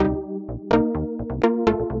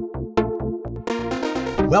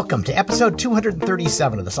Welcome to episode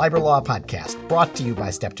 237 of the Cyber Law Podcast, brought to you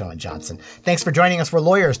by Steptoe & Johnson. Thanks for joining us. We're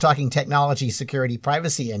lawyers talking technology, security,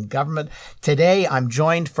 privacy, and government. Today, I'm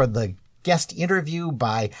joined for the guest interview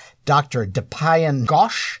by Dr. Dipayan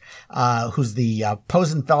Ghosh, who's the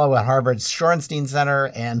Pozen Fellow at Harvard's Shorenstein Center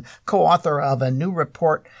and co-author of a new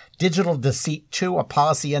report, Digital Deceit 2, a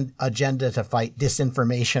policy agenda to fight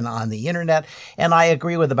disinformation on the internet. And I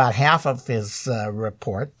agree with about half of his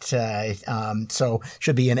report, so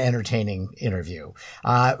should be an entertaining interview.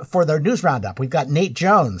 For the news roundup, we've got Nate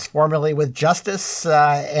Jones, formerly with Justice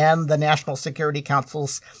and the National Security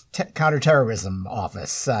Council's Counterterrorism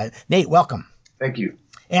Office. Nate, welcome. Thank you.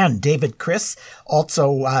 And David Criss,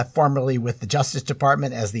 also formerly with the Justice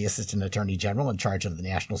Department as the Assistant Attorney General in charge of the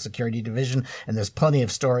National Security Division. And there's plenty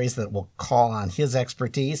of stories that will call on his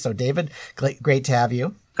expertise. So, David, great to have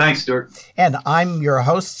you. Thanks, Stuart. And I'm your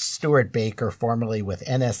host, Stuart Baker, formerly with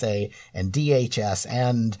NSA and DHS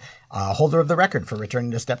and holder of the record for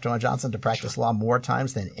returning to Steptoe & Johnson to practice law more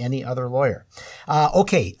times than any other lawyer.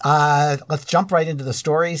 Let's jump right into the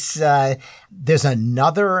stories. There's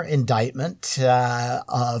another indictment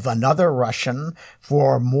of another Russian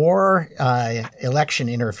for more election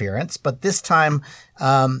interference, but this time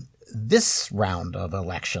this round of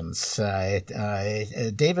elections.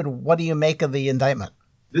 David, what do you make of the indictment?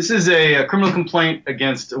 This is a criminal complaint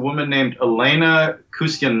against a woman named Elena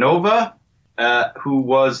Kusyanova, who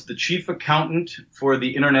was the chief accountant for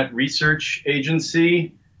the Internet Research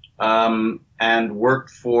Agency and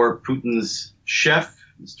worked for Putin's chef,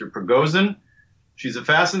 Mr. Prigozhin. She's a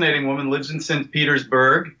fascinating woman, lives in St.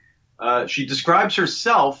 Petersburg. She describes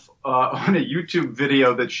herself on a YouTube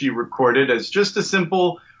video that she recorded as just a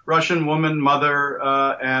simple Russian woman, mother,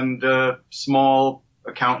 and small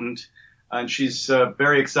accountant. And she's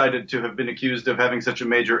very excited to have been accused of having such a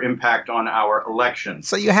major impact on our election.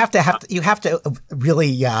 So you have to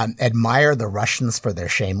really admire the Russians for their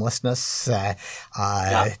shamelessness.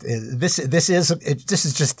 This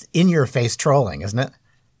is just in your face trolling, isn't it?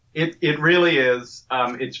 It really is.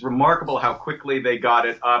 It's remarkable how quickly they got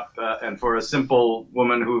it up. And for a simple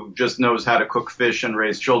woman who just knows how to cook fish and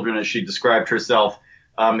raise children, as she described herself,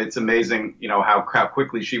 it's amazing, how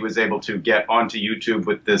quickly she was able to get onto YouTube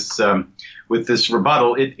with this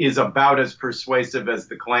rebuttal. It is about as persuasive as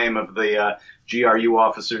the claim of the GRU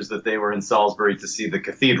officers that they were in Salisbury to see the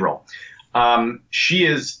cathedral. She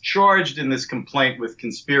is charged in this complaint with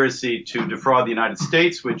conspiracy to defraud the United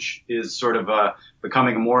States, which is sort of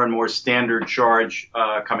becoming a more and more standard charge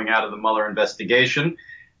coming out of the Mueller investigation.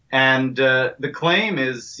 And the claim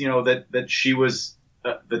is, that she was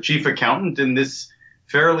the chief accountant in this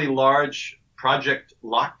fairly large Project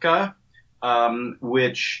Latka,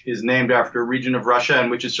 which is named after a region of Russia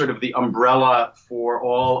and which is sort of the umbrella for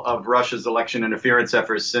all of Russia's election interference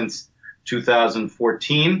efforts since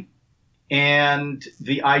 2014. And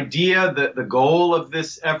the idea that the goal of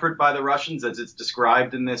this effort by the Russians, as it's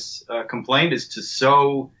described in this complaint, is to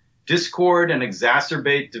sow discord and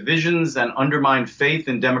exacerbate divisions and undermine faith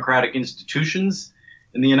in democratic institutions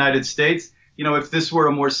in the United States. If this were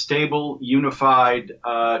a more stable, unified,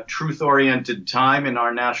 truth-oriented time in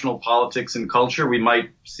our national politics and culture, we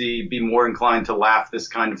might be more inclined to laugh this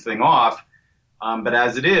kind of thing off. But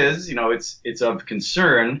as it is, it's of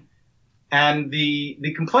concern. And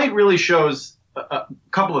the complaint really shows a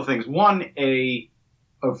couple of things. One, a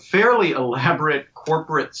fairly elaborate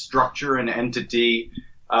corporate structure and entity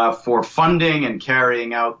for funding and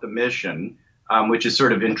carrying out the mission. Which is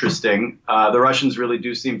sort of interesting. The Russians really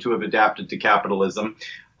do seem to have adapted to capitalism.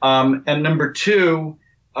 And number two,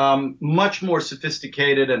 much more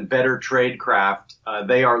sophisticated and better tradecraft.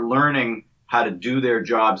 They are learning how to do their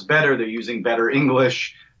jobs better. They're using better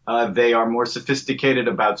English. They are more sophisticated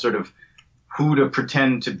about sort of who to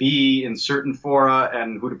pretend to be in certain fora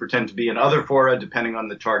and who to pretend to be in other fora, depending on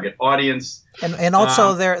the target audience. And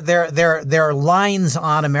also their lines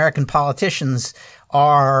on American politicians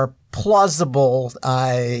are plausible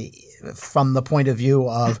from the point of view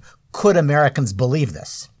of, could Americans believe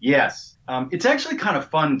this? Yes. It's actually kind of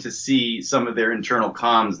fun to see some of their internal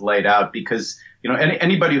comms laid out because,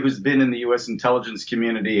 anybody who's been in the U.S. intelligence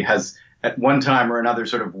community has at one time or another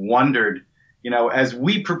sort of wondered, as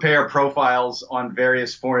we prepare profiles on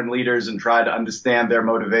various foreign leaders and try to understand their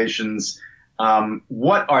motivations,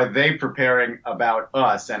 what are they preparing about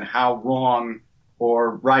us and how wrong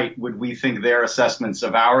or right would we think their assessments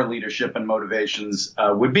of our leadership and motivations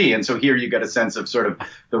would be. And so here you get a sense of sort of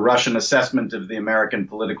the Russian assessment of the American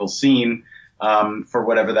political scene for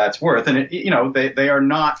whatever that's worth. And, they are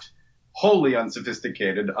not wholly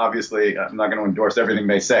unsophisticated. Obviously, I'm not going to endorse everything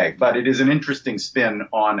they say, but it is an interesting spin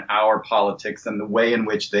on our politics and the way in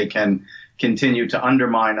which they can continue to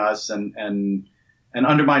undermine us and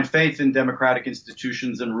undermine faith in democratic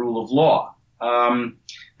institutions and rule of law.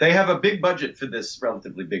 They have a big budget for this,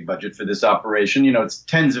 relatively big budget for this operation. It's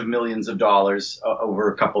tens of millions of dollars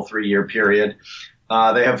over a 3-year period.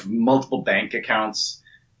 They have multiple bank accounts.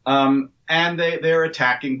 And they're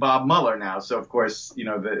attacking Bob Mueller now. So, of course,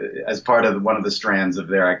 as part of one of the strands of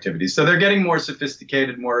their activities. So they're getting more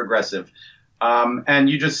sophisticated, more aggressive. And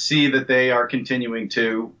you just see that they are continuing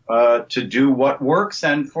to do what works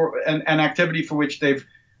and activity for which they've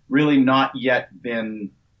really not yet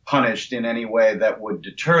been punished in any way that would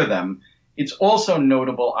deter them. It's also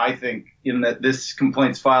notable, I think, in that this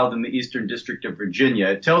complaint's filed in the Eastern District of Virginia.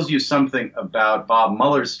 It tells you something about Bob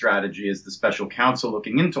Mueller's strategy as the special counsel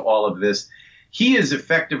looking into all of this. He is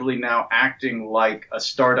effectively now acting like a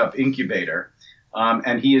startup incubator,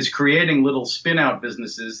 and he is creating little spin-out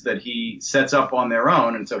businesses that he sets up on their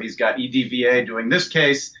own. And so he's got EDVA doing this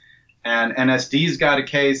case, and NSD's got a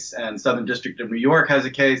case, and Southern District of New York has a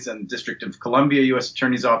case, and District of Columbia U.S.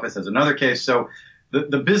 Attorney's Office has another case. So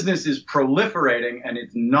the business is proliferating, and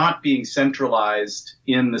it's not being centralized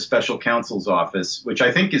in the special counsel's office, which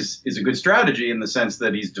I think is a good strategy in the sense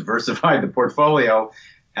that he's diversified the portfolio,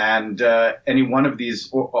 and any one of these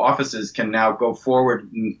offices can now go forward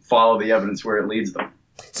and follow the evidence where it leads them.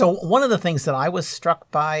 So one of the things that I was struck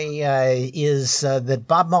by is that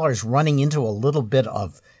Bob Mueller's running into a little bit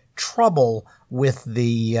of trouble with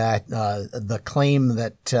the claim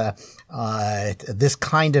that this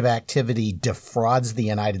kind of activity defrauds the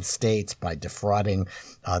United States by defrauding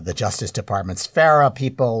the Justice Department's FARA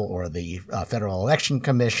people or the Federal Election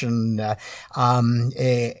Commission.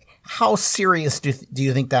 How serious do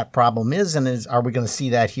you think that problem is, and are we going to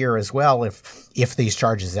see that here as well if these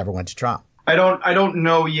charges ever went to trial? I don't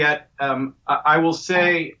know yet. I will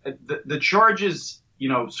say the charges,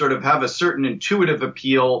 sort of have a certain intuitive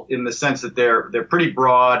appeal in the sense that they're pretty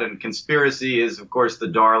broad, and conspiracy is, of course, the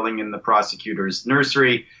darling in the prosecutor's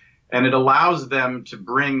nursery, and it allows them to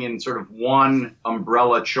bring in sort of one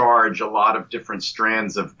umbrella charge a lot of different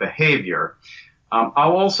strands of behavior.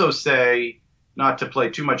 I'll also say, not to play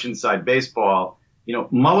too much inside baseball,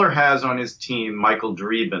 Mueller has on his team Michael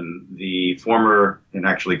Dreeben, the former and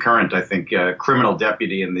actually current, I think, criminal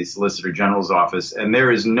deputy in the Solicitor General's office, and there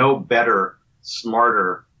is no better,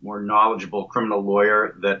 smarter, more knowledgeable criminal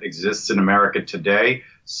lawyer that exists in America today.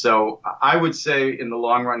 So I would say in the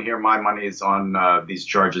long run here, my money is on these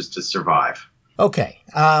charges to survive. Okay.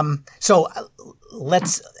 So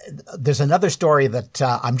there's another story that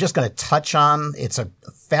I'm just going to touch on. It's a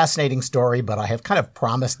fascinating story, but I have kind of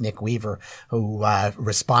promised Nick Weaver, who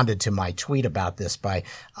responded to my tweet about this by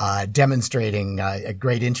demonstrating a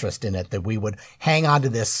great interest in it, that we would hang on to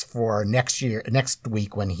this for next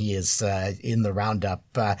week when he is in the roundup.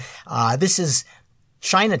 This is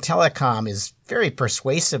China Telecom is very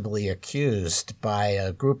persuasively accused by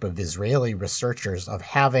a group of Israeli researchers of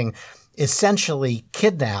having essentially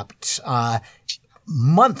kidnapped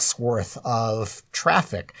months worth of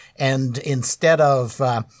traffic, and instead of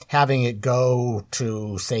having it go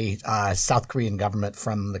to, say, South Korean government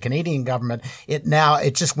from the Canadian government, it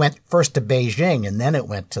just went first to Beijing, and then it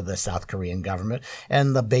went to the South Korean government,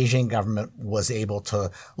 and the Beijing government was able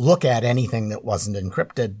to look at anything that wasn't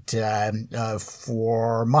encrypted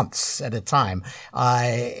for months at a time.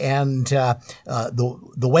 The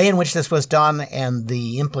way in which this was done and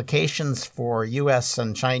the implications for U.S.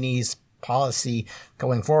 and Chinese policy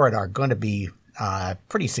going forward are going to be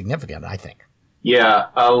pretty significant, I think. Yeah,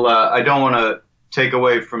 I don't want to take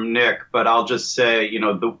away from Nick, but I'll just say,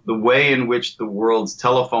 the way in which the world's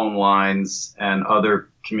telephone lines and other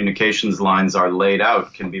communications lines are laid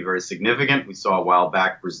out can be very significant. We saw a while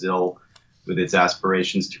back Brazil with its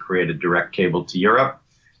aspirations to create a direct cable to Europe.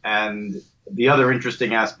 And the other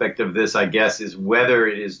interesting aspect of this, I guess, is whether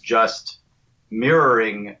it is just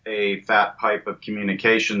mirroring a fat pipe of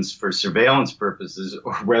communications for surveillance purposes,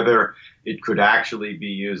 or whether it could actually be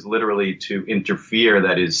used literally to interfere,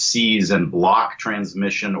 that is, seize and block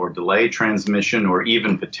transmission or delay transmission, or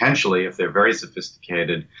even potentially, if they're very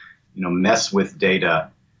sophisticated, mess with data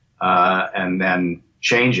and then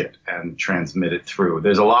change it and transmit it through.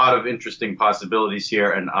 There's a lot of interesting possibilities here,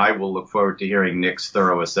 and I will look forward to hearing Nick's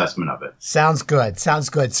thorough assessment of it. Sounds good.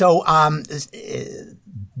 So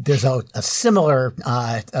there's a similar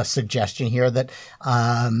a suggestion here that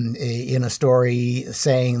in a story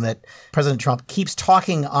saying that President Trump keeps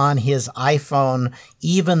talking on his iPhone,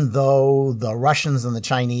 even though the Russians and the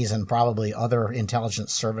Chinese and probably other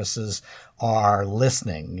intelligence services are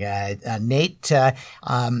listening. Nate,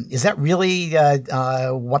 is that really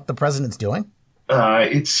what the president's doing?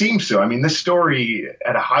 It seems so. I mean, this story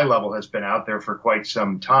at a high level has been out there for quite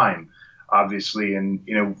some time, obviously. And,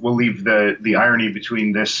 we'll leave the irony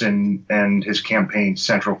between this and his campaign's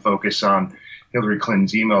central focus on Hillary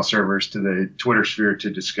Clinton's email servers to the Twitter sphere to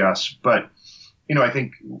discuss. But, I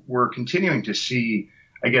think we're continuing to see,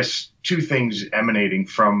 I guess, two things emanating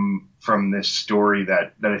from this story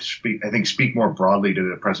that I think speak more broadly to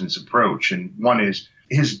the president's approach. And one is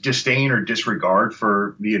his disdain or disregard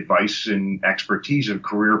for the advice and expertise of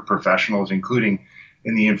career professionals, including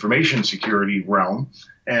in the information security realm.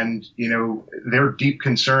 And, their deep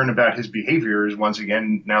concern about his behavior is once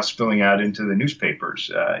again now spilling out into the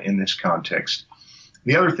newspapers in this context.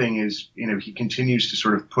 The other thing is, he continues to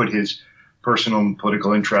sort of put his personal and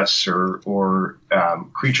political interests or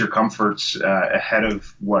creature comforts ahead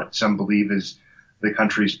of what some believe is the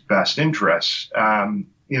country's best interests.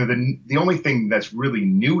 The only thing that's really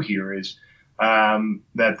new here is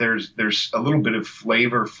that there's a little bit of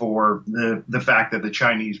flavor for the fact that the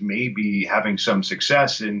Chinese may be having some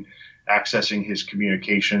success in accessing his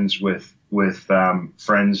communications with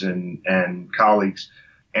friends and colleagues,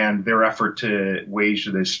 and their effort to wage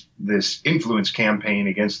this influence campaign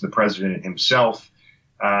against the president himself.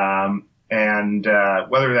 And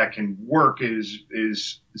whether that can work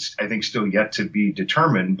is I think still yet to be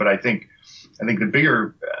determined. But I think the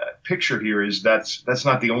bigger picture here is that's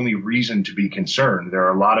not the only reason to be concerned. There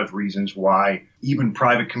are a lot of reasons why even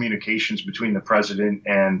private communications between the president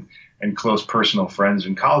and close personal friends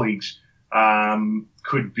and colleagues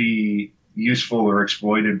could be useful or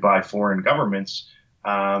exploited by foreign governments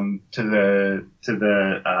to the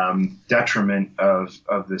detriment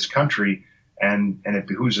of this country. And it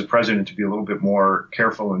behooves the president to be a little bit more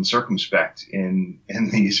careful and circumspect in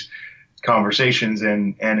these conversations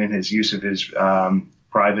and in his use of his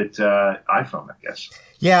private iPhone, I guess.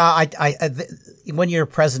 Yeah, when you're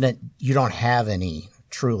president, you don't have any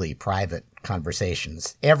truly private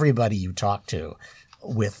conversations. Everybody you talk to,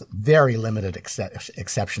 with very limited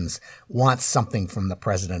exceptions, wants something from the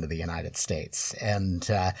president of the United States. And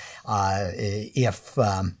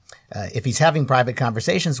if he's having private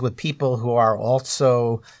conversations with people who are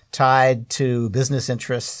also tied to business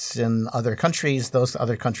interests in other countries, those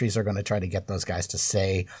other countries are going to try to get those guys to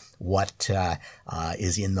say what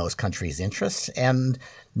is in those countries' interests. And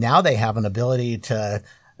now they have an ability to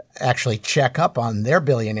actually check up on their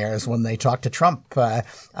billionaires when they talk to Trump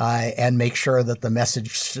and make sure that the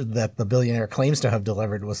message that the billionaire claims to have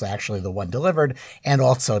delivered was actually the one delivered, and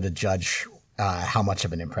also to judge how much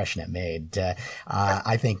of an impression it made.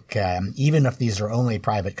 I think even if these are only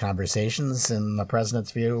private conversations, in the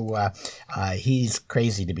president's view, he's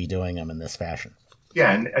crazy to be doing them in this fashion.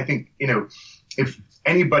 Yeah, and I think, if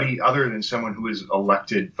anybody other than someone who is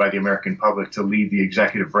elected by the American public to lead the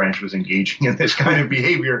executive branch was engaging in this kind of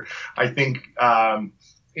behavior, I think,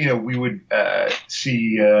 we would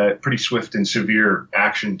see pretty swift and severe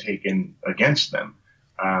action taken against them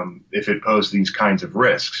if it posed these kinds of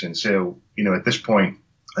risks. And so, at this point,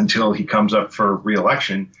 until he comes up for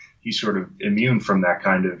re-election, he's sort of immune from that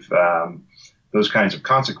kind of those kinds of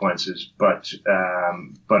consequences. But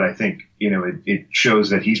I think, it shows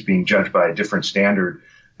that he's being judged by a different standard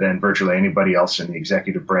than virtually anybody else in the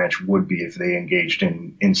executive branch would be if they engaged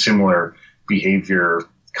in similar behavior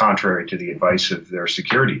contrary to the advice of their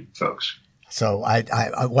security folks. So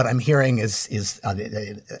what I'm hearing is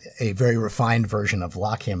a very refined version of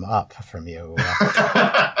lock him up from you.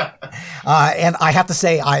 And I have to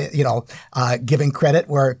say, giving credit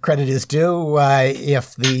where credit is due,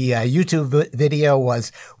 if the YouTube video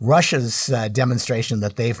was Russia's demonstration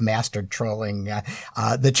that they've mastered trolling,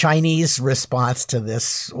 the Chinese response to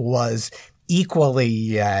this was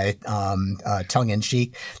equally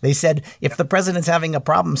tongue-in-cheek. They said, if the president's having a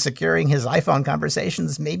problem securing his iPhone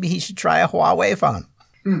conversations, maybe he should try a Huawei phone.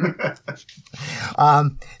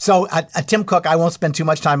 So Tim Cook, I won't spend too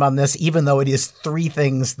much time on this, even though it is three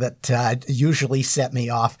things that usually set me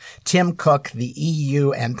off. Tim Cook, the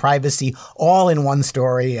EU, and privacy, all in one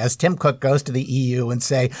story, as Tim Cook goes to the EU and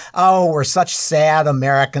say, oh, we're such sad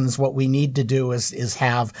Americans. What we need to do is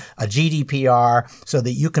have a GDPR so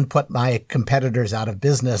that you can put my competitors out of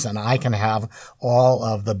business and I can have all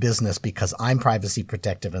of the business because I'm privacy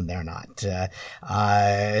protective and they're not.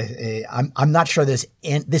 I'm not sure this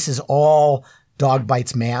is all dog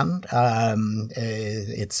bites man.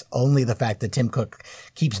 It's only the fact that Tim Cook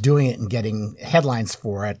keeps doing it and getting headlines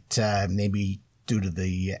for it, maybe due to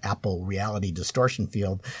the Apple reality distortion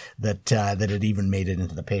field, that it even made it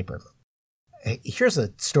into the paper. Here's a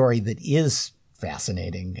story that is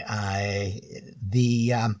fascinating.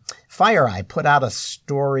 The FireEye put out a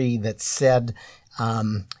story that said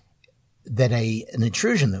that an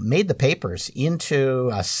intrusion that made the papers into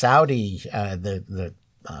a Saudi, the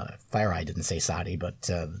FireEye didn't say Saudi, but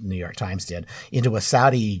New York Times did, into a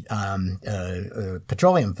Saudi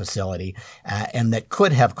petroleum facility, and that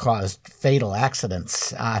could have caused fatal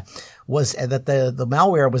accidents, was that the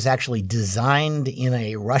malware was actually designed in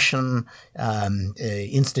a Russian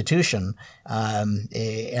institution,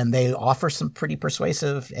 and they offer some pretty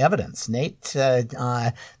persuasive evidence. Nate,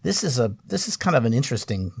 this is kind of an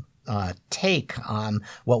interesting take on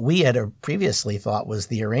what we had previously thought was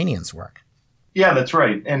the Iranians' work. Yeah, that's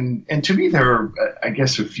right. And to me, there are, I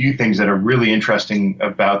guess, a few things that are really interesting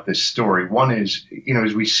about this story. One is,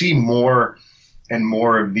 as we see more and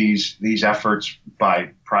more of these efforts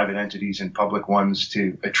by private entities and public ones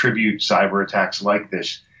to attribute cyber attacks like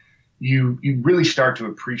this, you really start to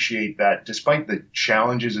appreciate that despite the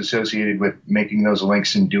challenges associated with making those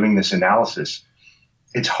links and doing this analysis,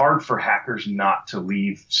 it's hard for hackers not to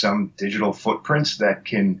leave some digital footprints that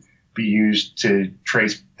can be used to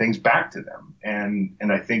trace things back to them.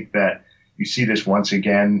 And I think that you see this once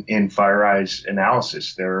again in FireEye's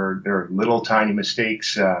analysis. There are little tiny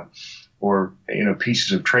mistakes or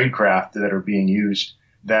pieces of tradecraft that are being used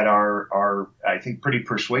that are I think pretty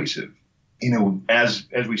persuasive. As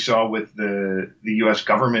we saw with the U.S.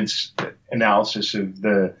 government's analysis of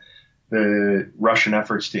the Russian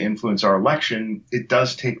efforts to influence our election, it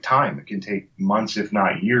does take time. It can take months, if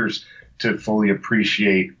not years, to fully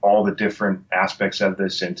appreciate all the different aspects of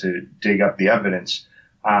this and to dig up the evidence.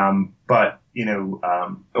 But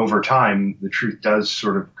over time, the truth does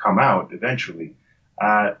sort of come out eventually.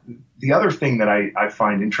 The other thing that I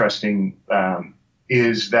find interesting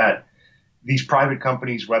is that these private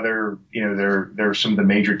companies, whether they're some of the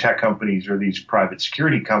major tech companies or these private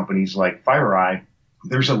security companies like FireEye,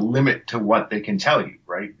 there's a limit to what they can tell you,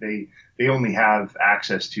 right? They only have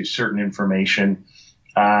access to certain information.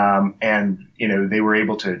 And they were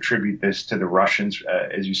able to attribute this to the Russians,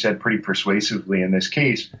 as you said, pretty persuasively in this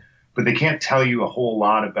case, but they can't tell you a whole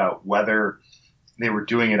lot about whether they were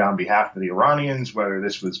doing it on behalf of the Iranians, whether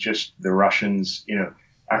this was just the Russians,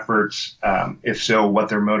 efforts, if so, what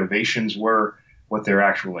their motivations were, what their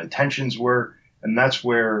actual intentions were. And that's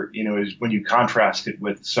where, is when you contrast it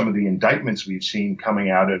with some of the indictments we've seen coming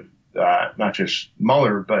out of not just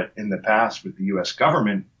Mueller, but in the past with the U.S.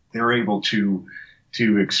 government, they're able to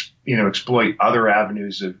exploit other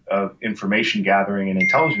avenues of information gathering and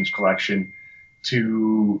intelligence collection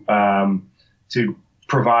to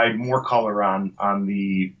provide more color on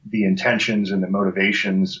the intentions and the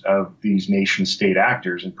motivations of these nation state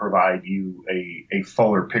actors and provide you a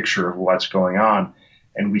fuller picture of what's going on.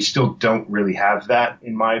 And we still don't really have that,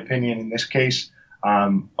 in my opinion, in this case,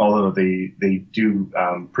 although they do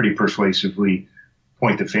pretty persuasively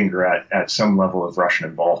point the finger at some level of Russian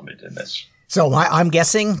involvement in this. So I'm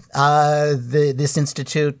guessing this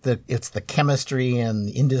institute, it's the Chemistry and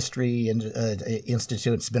Industry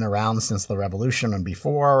Institute. It's been around since the Revolution and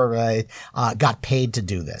before. Got paid to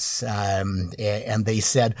do this, and they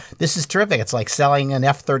said this is terrific. It's like selling an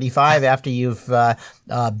F-35 after you've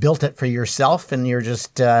built it for yourself, and you're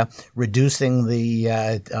just reducing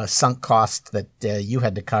the sunk cost that you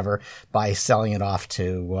had to cover by selling it off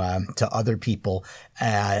to other people,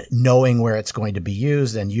 knowing where it's going to be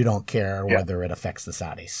used, and you don't care whether it affects the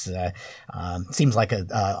Saudis. Seems like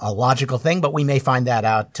a logical thing, but we may find that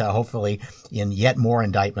out hopefully in yet more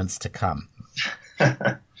indictments to come.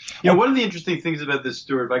 One of the interesting things about this,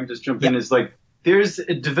 Stuart, if I can just jump in, is like there's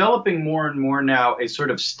developing more and more now a sort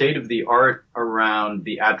of state of the art around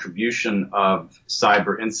the attribution of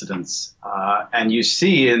cyber incidents. And you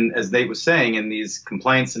see, as Nate was saying, in these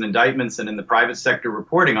complaints and indictments and in the private sector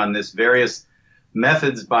reporting on this, various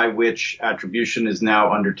methods by which attribution is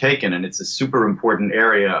now undertaken. And it's a super important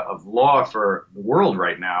area of law for the world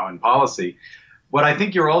right now and policy. What I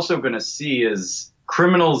think you're also going to see is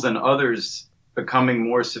criminals and others becoming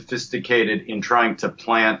more sophisticated in trying to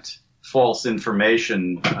plant false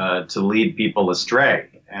information to lead people astray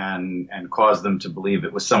and cause them to believe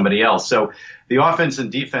it was somebody else. So the offense and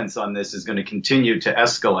defense on this is going to continue to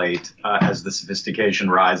escalate as the sophistication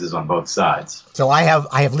rises on both sides. So I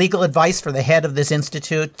have legal advice for the head of this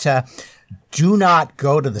institute. Do not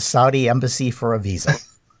go to the Saudi embassy for a visa.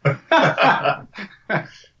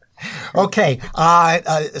 Okay,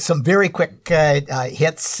 some very quick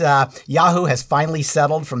hits. Yahoo has finally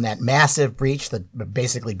settled from that massive breach that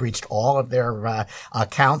basically breached all of their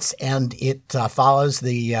accounts, and it follows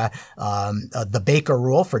the Baker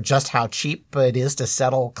rule for just how cheap it is to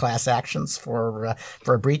settle class actions for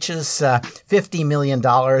breaches. $50 million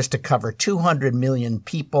to cover 200 million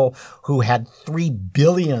people who had 3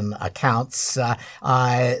 billion accounts.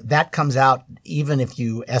 That comes out, even if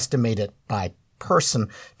you estimate it by person,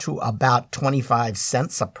 to about 25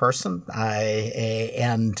 cents a person.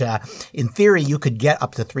 And in theory, you could get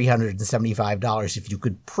up to $375 if you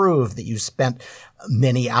could prove that you spent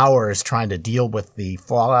many hours trying to deal with the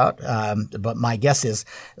fallout. But my guess is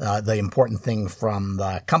the important thing from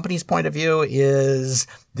the company's point of view is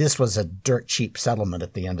this was a dirt cheap settlement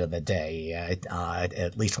at the end of the day,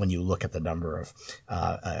 at least when you look at the number of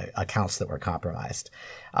accounts that were compromised.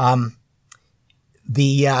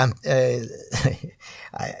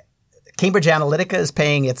 Cambridge Analytica is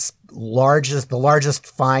paying its the largest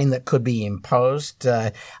fine that could be imposed.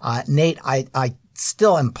 Nate, I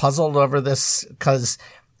still am puzzled over this because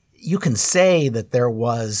you can say that there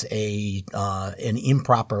was an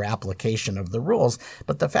improper application of the rules,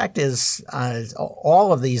 but the fact is,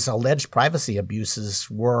 all of these alleged privacy abuses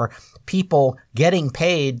were people getting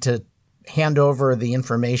paid to hand over the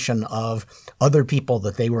information of other people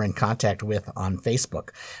that they were in contact with on Facebook.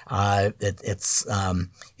 It's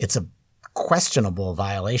a questionable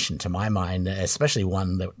violation to my mind, especially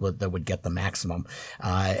one that would get the maximum.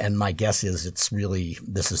 And my guess is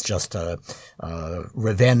this is just a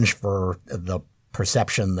revenge for the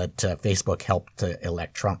perception that Facebook helped to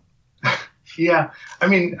elect Trump. Yeah. I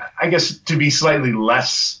mean, I guess to be slightly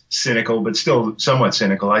less cynical, but still somewhat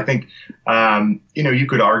cynical, I think, you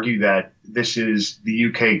could argue that this is the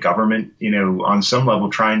UK government, on some level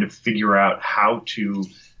trying to figure out how to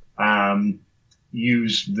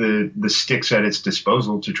use the sticks at its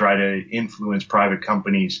disposal to try to influence private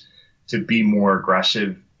companies to be more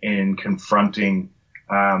aggressive in confronting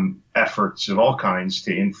efforts of all kinds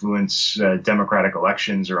to influence democratic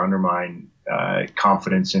elections or undermine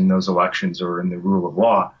confidence in those elections or in the rule of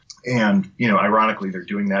law. And, ironically, they're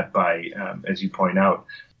doing that by, as you point out,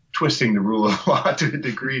 twisting the rule of law to a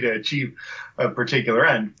degree to achieve a particular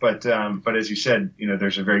end. But as you said,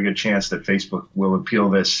 there's a very good chance that Facebook will appeal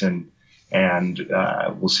this, and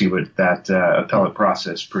we'll see what that appellate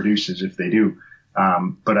process produces if they do.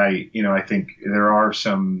 But I think there are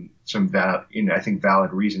some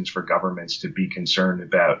valid reasons for governments to be concerned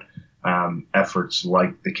about efforts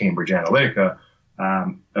like the Cambridge Analytica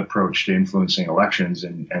approach to influencing elections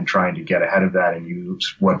and trying to get ahead of that and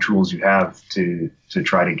use what tools you have to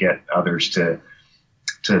try to get others to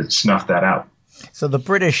snuff that out. So the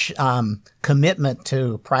British commitment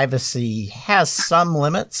to privacy has some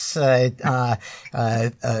limits. Somebody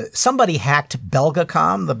hacked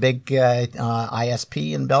Belgacom, the big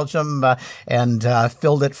ISP in Belgium, and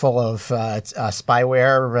filled it full of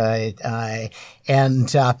spyware.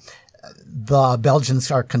 And the Belgians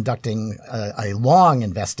are conducting a long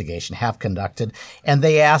investigation, have conducted, and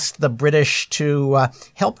they asked the British to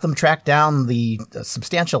help them track down the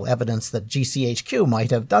substantial evidence that GCHQ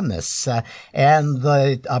might have done this. And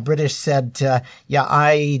the British said, yeah,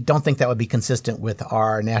 I don't think that would be consistent with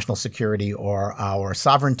our national security or our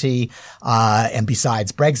sovereignty. And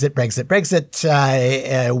besides, Brexit,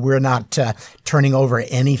 we're not turning over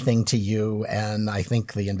anything to you. And I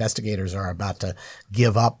think the investigators are about to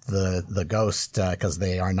give up the ghost because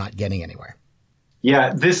they are not getting anywhere.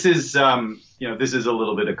 Yeah, this is this is a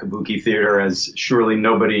little bit of kabuki theater, as surely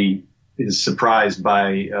nobody is surprised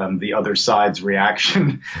by the other side's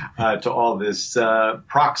reaction to all this.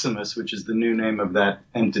 Proximus, which is the new name of that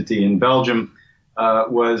entity in Belgium,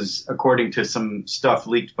 was, according to some stuff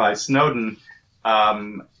leaked by Snowden,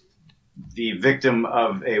 the victim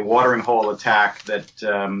of a watering hole attack that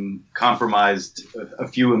compromised a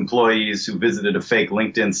few employees who visited a fake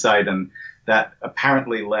LinkedIn site, and that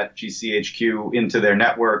apparently let GCHQ into their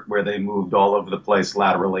network, where they moved all over the place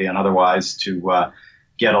laterally and otherwise to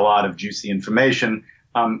get a lot of juicy information.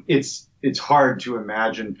 It's hard to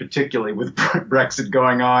imagine, particularly with Brexit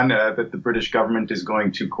going on, that the British government is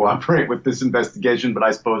going to cooperate with this investigation, but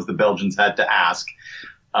I suppose the Belgians had to ask.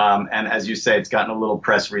 And as you say, it's gotten a little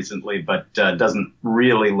press recently, but doesn't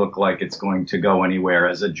really look like it's going to go anywhere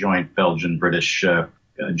as a joint Belgian-British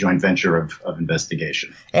joint venture of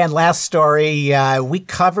investigation. And last story, we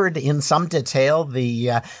covered in some detail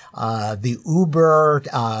the Uber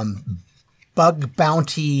bug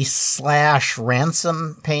bounty /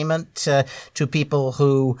 ransom payment to people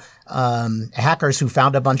who hackers who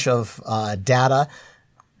found a bunch of data,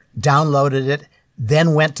 downloaded it,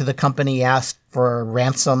 then went to the company, asked for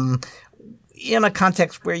ransom in a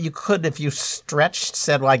context where you could, if you stretched,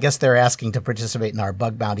 said, well, I guess they're asking to participate in our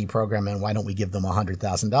bug bounty program, and why don't we give them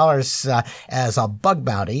 $100,000 as a bug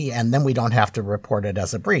bounty, and then we don't have to report it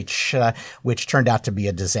as a breach, which turned out to be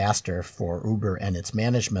a disaster for Uber and its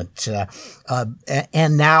management.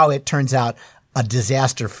 And now it turns out a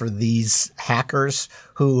disaster for these hackers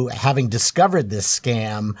who, having discovered this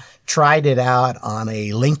scam, tried it out on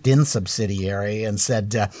a LinkedIn subsidiary and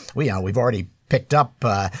said, we've already picked up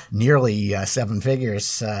nearly 7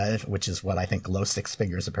 figures, which is what I think low 6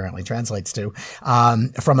 figures apparently translates to,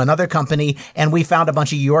 from another company. And we found a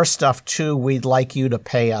bunch of your stuff too. We'd like you to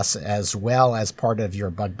pay us as well as part of your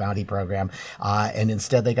bug bounty program. And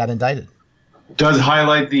instead they got indicted. Does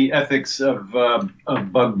highlight the ethics of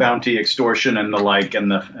bug bounty extortion and the like, and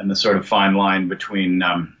the sort of fine line between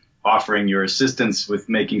offering your assistance with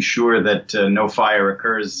making sure that no fire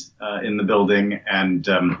occurs in the building and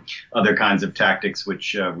other kinds of tactics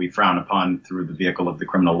which we frown upon through the vehicle of the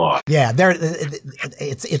criminal law. Yeah,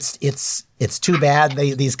 it's too bad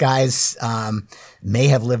these guys may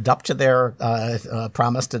have lived up to their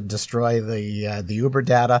promise to destroy the Uber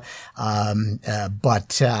data,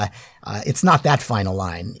 but it's not that final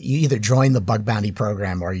line. You either join the bug bounty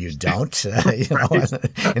program or you don't.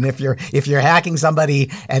 And if you're hacking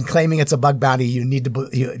somebody and claiming it's a bug bounty, you need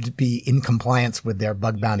to be in compliance with their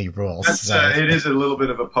bug bounty rules. It is a little bit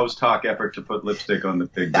of a post hoc effort to put lipstick on the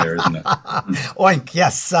pig there, isn't it? Oink,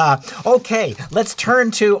 yes. Okay, let's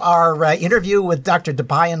turn to our interview with Dr.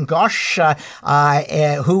 Dipayan Ghosh,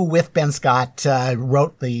 who, with Ben Scott,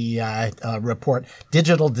 wrote the report,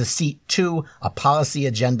 Digital Deceit 2, A Policy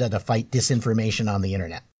Agenda to Fight Disinformation on the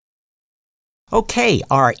Internet. Okay,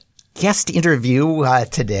 our guest interview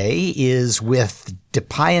today is with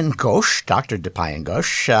Dipayan Ghosh, Dr. Dipayan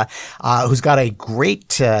Ghosh, who's got a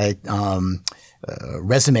great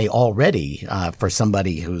resume already for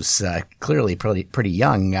somebody who's clearly pretty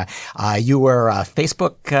young. You were a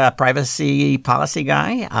Facebook privacy policy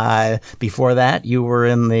guy. Before that, you were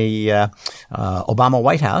in the Obama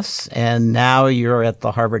White House, and now you're at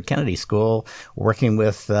the Harvard Kennedy School working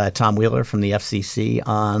with Tom Wheeler from the FCC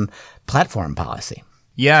on platform policy.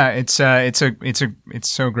 Yeah, it's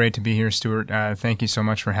so great to be here, Stuart. Thank you so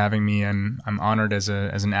much for having me, and I'm honored as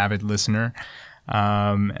an avid listener. It's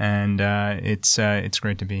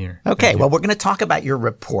great to be here. Okay, well, we're going to talk about your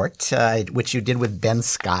report, which you did with Ben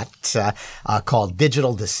Scott, called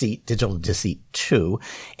Digital Deceit 2.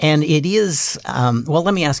 And it is, well,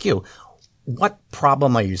 let me ask you, what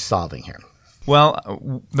problem are you solving here?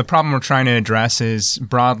 Well, the problem we're trying to address is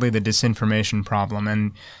broadly the disinformation problem.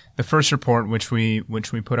 And the first report, which we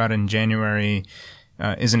put out in January,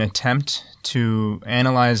 is an attempt to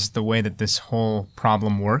analyze the way that this whole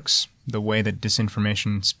problem works, the way that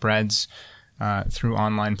disinformation spreads through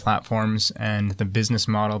online platforms, and the business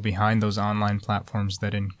model behind those online platforms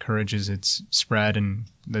that encourages its spread and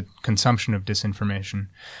the consumption of disinformation.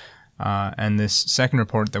 And this second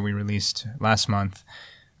report that we released last month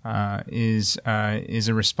is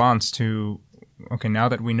a response to, okay, now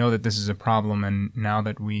that we know that this is a problem, and now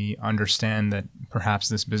that we understand that perhaps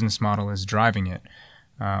this business model is driving it,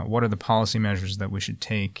 what are the policy measures that we should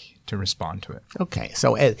take to respond to it? Okay,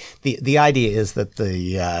 so the idea is that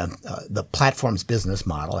the platform's business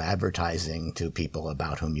model, advertising to people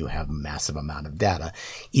about whom you have a massive amount of data,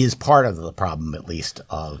 is part of the problem, at least,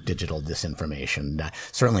 of digital disinformation.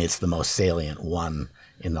 Certainly, it's the most salient one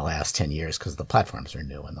in the last 10 years because the platforms are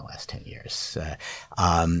new in the last 10 years.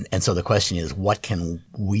 And so the question is, what can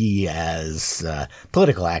we as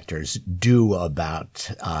political actors do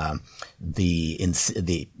about the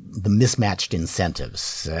mismatched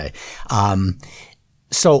incentives?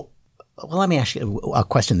 So let me ask you a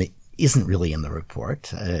question that isn't really in the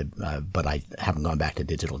report, but I haven't gone back to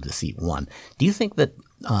Digital Deceit 1. Do you think that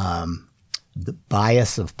the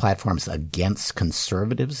bias of platforms against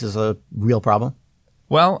conservatives is a real problem?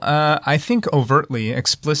 Well, I think overtly,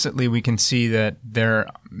 explicitly, we can see that there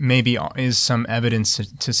maybe is some evidence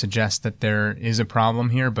to suggest that there is a problem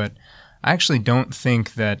here, but I actually don't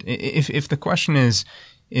think that if the question is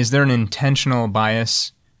there an intentional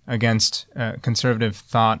bias against conservative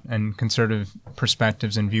thought and conservative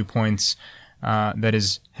perspectives and viewpoints that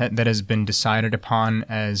has been decided upon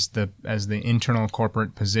as the internal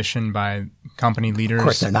corporate position by company leaders. Of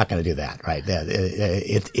course, they're not going to do that, right?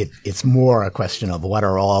 It's more a question of what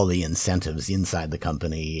are all the incentives inside the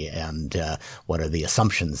company, and what are the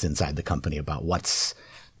assumptions inside the company about what's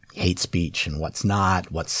hate speech and what's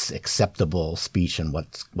not, what's acceptable speech and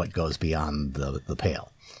what goes beyond the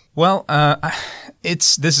pale. Well,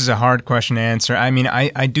 this is a hard question to answer. I mean,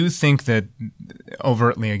 I do think that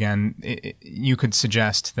overtly, again, you could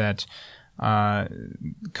suggest that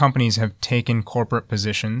companies have taken corporate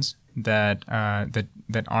positions that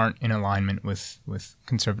aren't in alignment with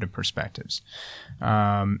conservative perspectives.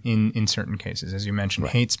 In certain cases, as you mentioned,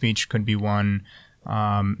 right. Hate speech could be one.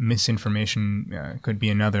 Misinformation could be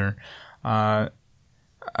another.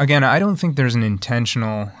 Again, I don't think there's an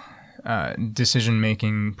intentional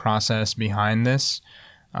decision-making process behind this,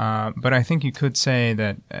 but I think you could say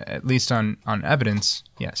that at least on evidence,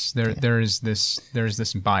 yes, there is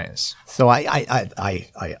this bias. So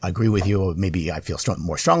I agree with you. Maybe I feel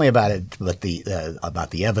more strongly about it, but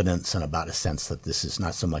about the evidence and about a sense that this is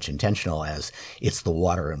not so much intentional as it's the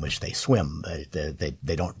water in which they swim.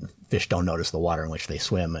 Fish don't notice the water in which they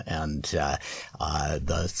swim, and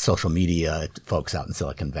the social media folks out in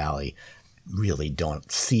Silicon Valley really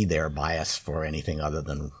don't see their bias for anything other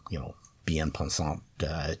than, bien pensant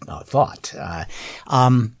thought.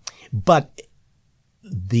 But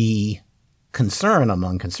the concern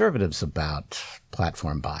among conservatives about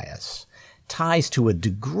platform bias ties to a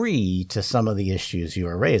degree to some of the issues you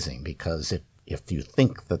are raising, because if you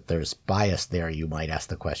think that there's bias there, you might ask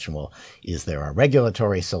the question, well, is there a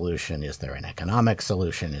regulatory solution? Is there an economic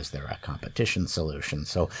solution? Is there a competition solution?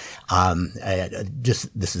 So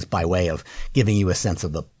this is by way of giving you a sense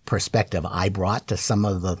of the perspective I brought to some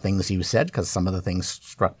of the things you said, because some of the things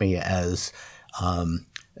struck me as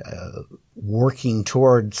working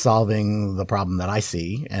toward solving the problem that I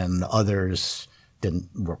see, and others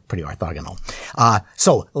were pretty orthogonal.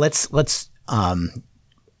 So let's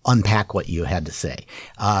unpack what you had to say.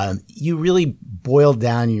 You really boiled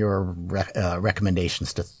down your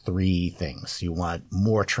recommendations to three things. You want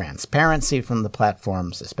more transparency from the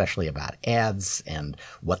platforms, especially about ads and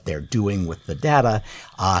what they're doing with the data.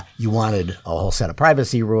 You wanted a whole set of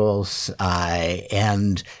privacy rules,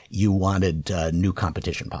 and you wanted new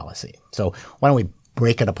competition policy. So why don't we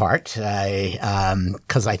break it apart?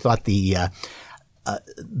 Because I thought the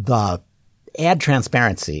ad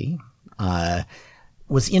transparency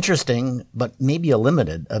was interesting, but maybe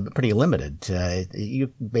pretty limited. You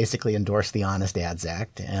basically endorse the Honest Ads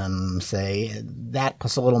Act and say that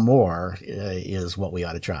plus a little more is what we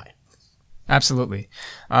ought to try. Absolutely.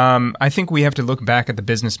 I think we have to look back at the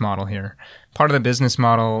business model here. Part of the business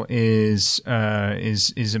model is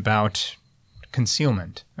about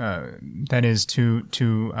concealment. That is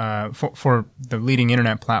for the leading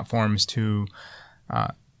internet platforms to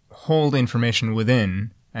hold information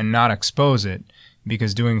within and not expose it,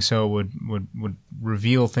 because doing so would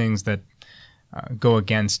reveal things that go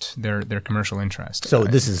against their commercial interest. So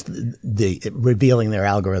this is the revealing their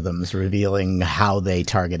algorithms, revealing how they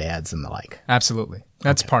target ads and the like. Absolutely,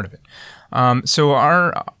 that's part of it.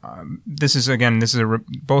 So this is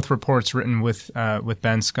both reports written with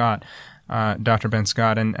Ben Scott, Dr. Ben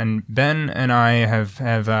Scott, and Ben and I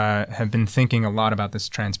have been thinking a lot about this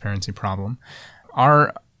transparency problem.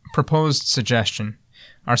 Our suggestion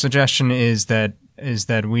is that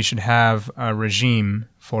we should have a regime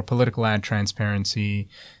for political ad transparency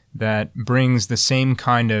that brings the same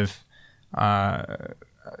kind of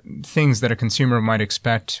things that a consumer might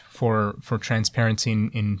expect for transparency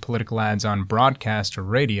in political ads on broadcast or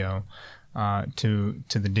radio to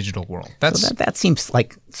the digital world. So that seems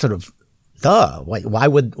like sort of why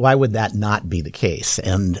would that not be the case?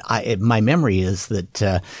 And my memory is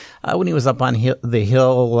that when he was up on the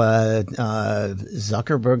Hill,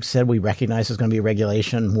 Zuckerberg said we recognize there's going to be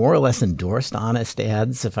regulation, more or less endorsed Honest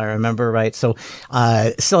Ads, if I remember right. So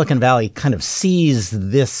Silicon Valley kind of sees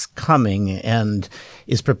this coming and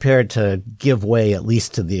is prepared to give way at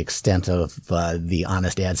least to the extent of the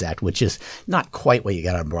Honest Ads Act, which is not quite what you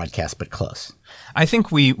got on broadcast, but close. I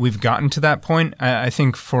think we've gotten to that point. I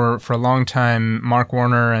think for a long time, Mark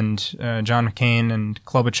Warner and John McCain and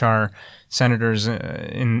Klobuchar, senators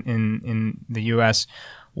in the U.S.,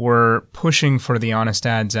 were pushing for the Honest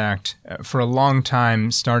Ads Act for a long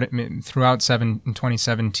time. Started throughout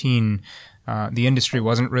 2017. The industry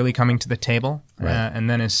wasn't really coming to the table. Right. And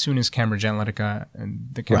then as soon as the Cambridge Analytica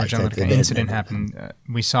incident happened,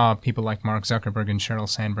 we saw people like Mark Zuckerberg and Sheryl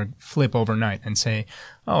Sandberg flip overnight and say,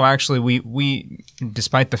 oh, actually, we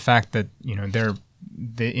despite the fact that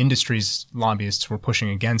the industry's lobbyists were pushing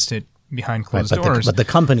against it behind closed doors. But the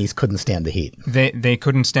companies couldn't stand the heat. They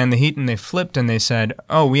couldn't stand the heat, and they flipped and they said,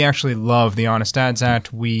 oh, we actually love the Honest Ads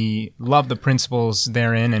Act. We love the principles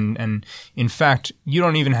therein. And in fact, you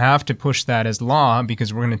don't even have to push that as law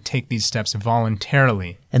because we're going to take these steps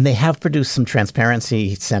voluntarily. And they have produced some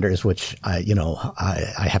transparency centers, which, I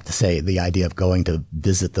have to say, the idea of going to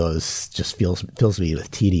visit those just fills me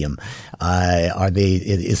with tedium.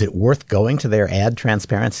 Is it worth going to their ad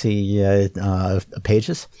transparency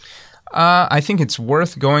pages? I think it's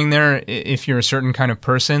worth going there if you're a certain kind of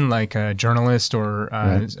person, like a journalist or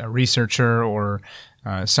a researcher or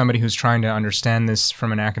somebody who's trying to understand this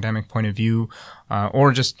from an academic point of view,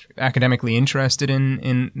 or just academically interested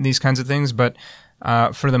in these kinds of things. But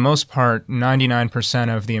for the most part,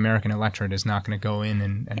 99% of the American electorate is not going to go in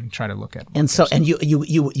and try to look at. And so, and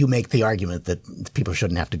you make the argument that people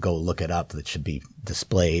shouldn't have to go look it up; that should be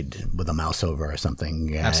displayed with a mouse over or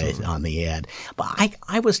something on the ad. But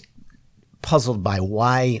I was puzzled by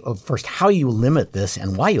how you limit this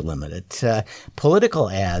and why you limit it. Political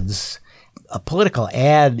ads. A political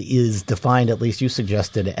ad is defined, at least you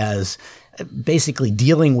suggested, as basically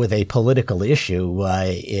dealing with a political issue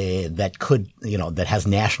that could, that has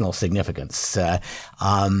national significance,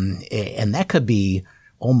 and that could be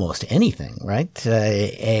almost anything, right?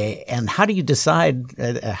 And how do you decide?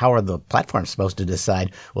 How are the platforms supposed to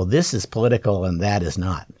decide? Well, this is political and that is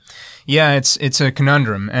not. Yeah, it's a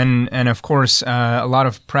conundrum, and of course, a lot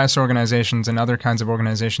of press organizations and other kinds of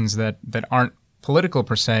organizations that aren't political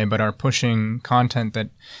per se, but are pushing content that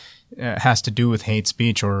has to do with hate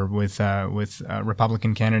speech or with a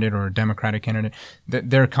Republican candidate or a Democratic candidate,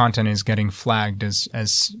 their content is getting flagged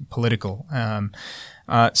as political.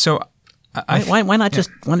 So why not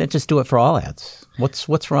just do it for all ads?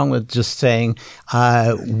 What's wrong with just saying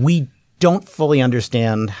we don't fully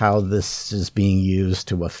understand how this is being used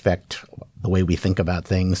to affect the way we think about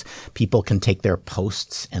things. People can take their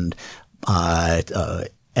posts and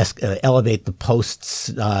elevate the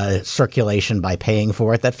post's circulation by paying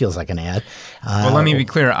for it. That feels like an ad. Well, let me be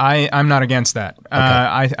clear. I'm not against that. Okay.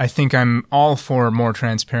 I think I'm all for more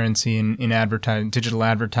transparency in digital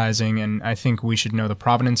advertising, and I think we should know the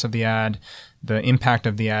provenance of the ad. The impact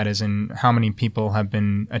of the ad is in how many people have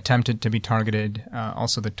been attempted to be targeted,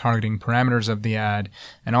 also the targeting parameters of the ad,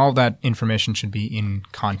 and all of that information should be in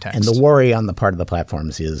context. And the worry on the part of the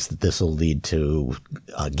platforms is that this will lead to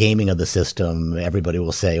gaming of the system. Everybody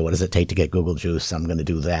will say, what does it take to get Google Juice? I'm going to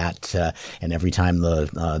do that. And every time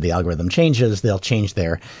the algorithm changes, they'll change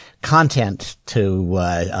their content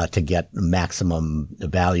to get maximum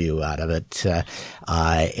value out of it.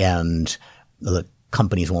 And the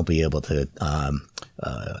companies won't be able to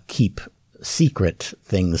keep secret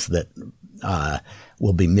things that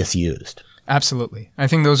will be misused. Absolutely. I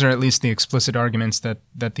think those are at least the explicit arguments that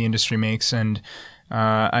the industry makes. And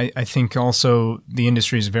I think also the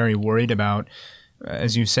industry is very worried about,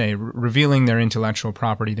 as you say, revealing their intellectual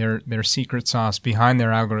property, their secret sauce behind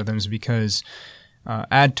their algorithms, because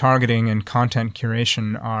ad targeting and content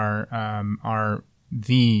curation are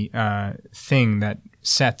the thing that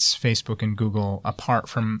sets Facebook and Google apart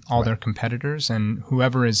from all their competitors, and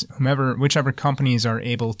whichever companies are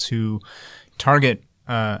able to target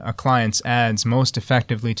a client's ads most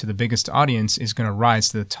effectively to the biggest audience is going to rise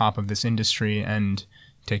to the top of this industry and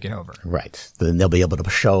take it over. Right. Then they'll be able to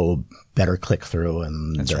show better click-through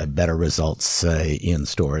and better results in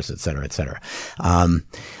stores, et cetera, et cetera.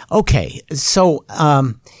 Okay. So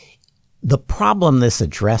the problem this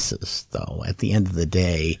addresses, though, at the end of the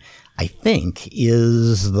day, I think,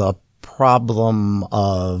 is the problem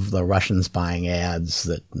of the Russians buying ads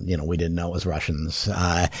that, we didn't know it was Russians.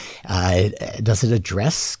 Does it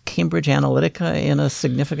address Cambridge Analytica in a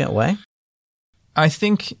significant way? I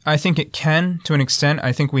think it can, to an extent.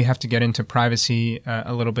 I think we have to get into privacy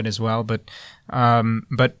a little bit as well, but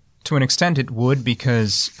to an extent it would,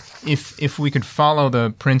 because if we could follow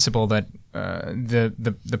the principle that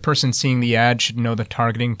the person seeing the ad should know the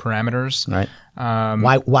targeting parameters. Right.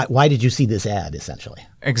 Why did you see this ad, essentially?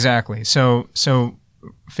 Exactly. So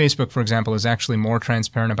Facebook, for example, is actually more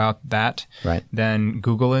transparent about that than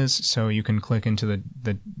Google is. So you can click into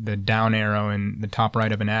the down arrow in the top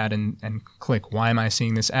right of an ad and click, why am I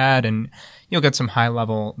seeing this ad? And you'll get some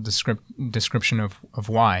high-level description of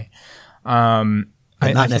why.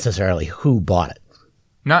 But not necessarily who bought it.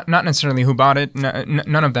 Not necessarily who bought it.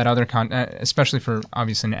 None of that other content, especially for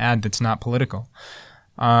obviously an ad that's not political.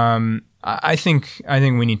 I think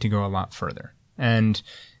we need to go a lot further, and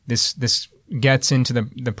this gets into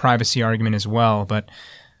the privacy argument as well. But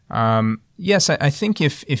yes, I think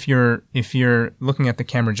if you're looking at the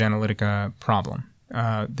Cambridge Analytica problem,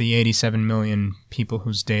 the 87 million people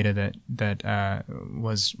whose data that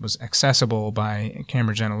was accessible by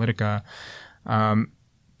Cambridge Analytica.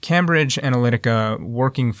 Cambridge Analytica,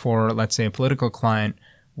 working for, let's say, a political client,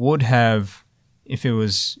 would have, if it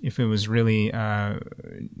was really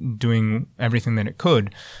doing everything that it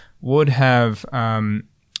could, would have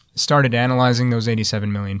started analyzing those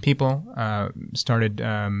 87 million people, started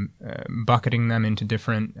bucketing them into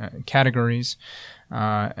different categories,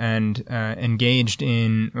 and engaged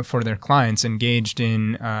in, for their clients,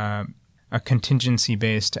 a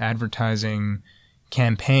contingency-based advertising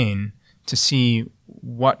campaign to see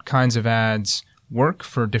what kinds of ads work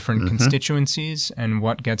for different constituencies and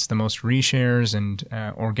what gets the most reshares and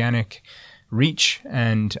organic reach,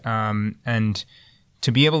 and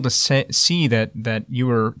to be able to see that you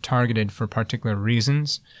were targeted for particular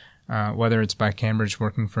reasons, whether it's by Cambridge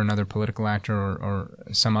working for another political actor or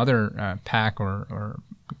some other PAC or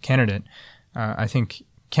candidate, I think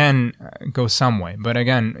can go some way. But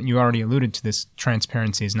again, you already alluded to this,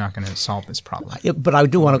 transparency is not going to solve this problem. But I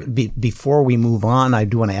do want to, before we move on, I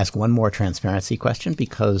do want to ask one more transparency question,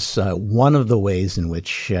 because one of the ways in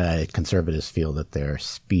which conservatives feel that their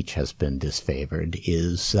speech has been disfavored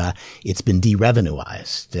is it's been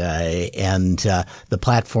de-revenuized. And the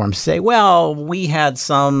platforms say, well, we had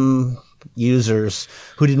some users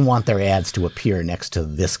who didn't want their ads to appear next to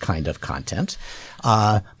this kind of content.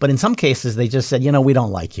 But in some cases, they just said, we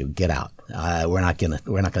don't like you. Get out. We're not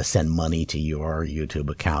gonna send money to your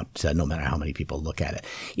YouTube account, no matter how many people look at it.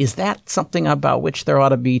 Is that something about which there ought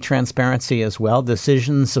to be transparency as well?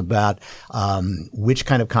 Decisions about which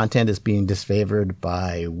kind of content is being disfavored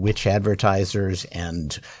by which advertisers,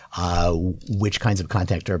 and which kinds of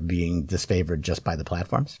content are being disfavored just by the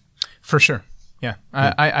platforms? For sure. Yeah.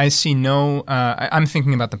 I see no, I'm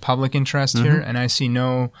thinking about the public interest here, and I see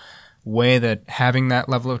no way that having that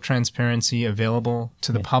level of transparency available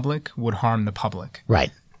to the public would harm the public. Right.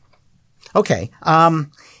 Okay.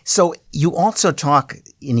 So you also talk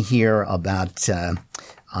in here about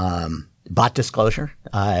bot disclosure.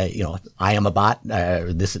 I am a bot.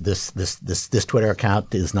 This Twitter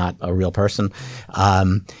account is not a real person,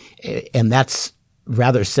 and that's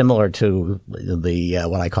rather similar to the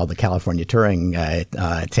what I call the California Turing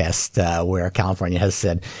test, where California has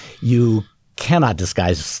said you cannot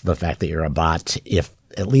disguise the fact that you're a bot if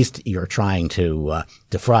at least you're trying to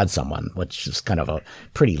defraud someone, which is kind of a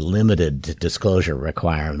pretty limited disclosure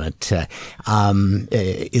requirement.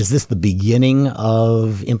 Is this the beginning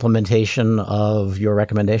of implementation of your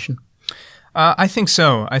recommendation? I think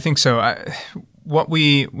so. What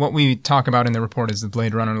we talk about in the report is the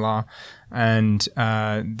Blade Runner law. And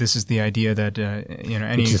this is the idea that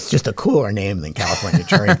any, which is just a cooler name than California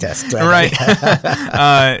Turing test, right?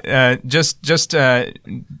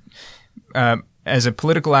 As a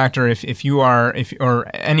political actor, if you are or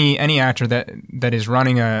any actor that is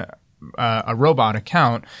running a robot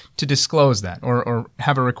account, to disclose that or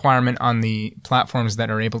have a requirement on the platforms that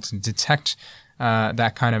are able to detect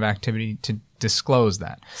that kind of activity to disclose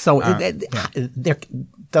that. So there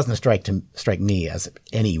doesn't strike me as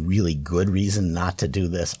any really good reason not to do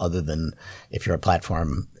this, other than if you're a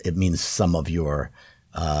platform, it means some of your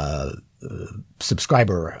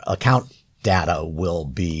subscriber account data will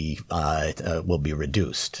be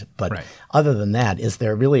reduced. But other than that, is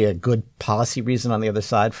there really a good policy reason on the other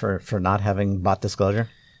side for not having bot disclosure?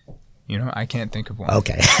 I can't think of one.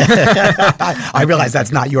 Okay. I realize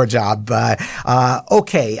that's not your job.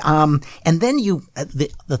 Okay. And then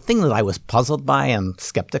the thing that I was puzzled by and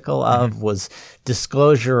skeptical of was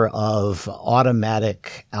disclosure of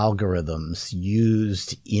automatic algorithms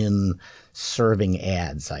used in serving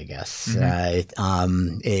ads, I guess.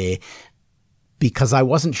 Because I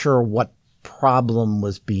wasn't sure what problem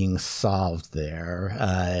was being solved there.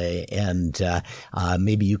 And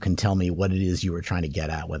maybe you can tell me what it is you were trying to get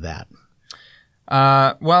at with that.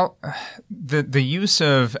 Well, the use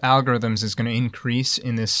of algorithms is going to increase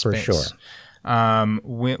in this space. For sure.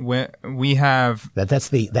 We have that's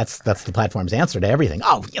the platform's answer to everything.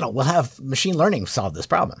 Oh, we'll have machine learning solve this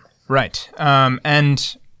problem. Right.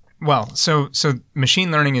 So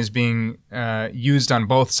machine learning is being used on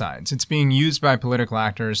both sides. It's being used by political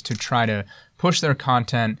actors to try to push their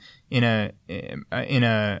content in a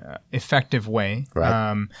effective way.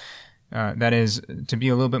 Right. That is, to be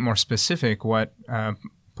a little bit more specific, what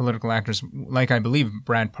political actors, like I believe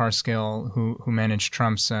Brad Parscale, who managed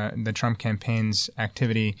the Trump campaign's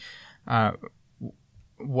activity,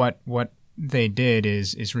 what they did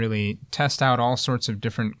is really test out all sorts of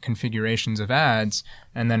different configurations of ads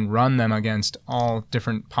and then run them against all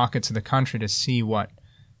different pockets of the country to see what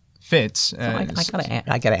fits. So I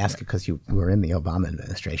gotta ask you, because you were in the Obama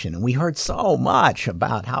administration, and we heard so much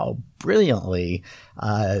about how brilliantly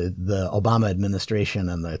the Obama administration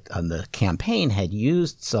and the campaign had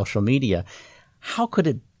used social media. How could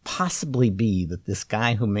it possibly be that this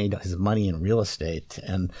guy who made his money in real estate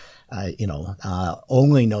and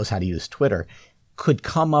only knows how to use Twitter could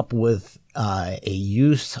come up with a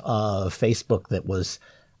use of Facebook that was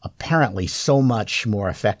apparently so much more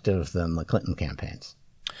effective than the Clinton campaigns?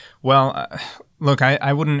 Well, look,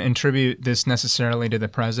 I wouldn't attribute this necessarily to the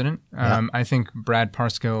president. I think Brad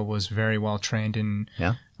Parscale was very well trained in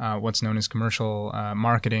what's known as commercial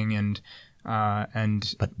marketing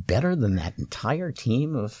but better than that entire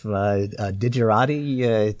team of Digerati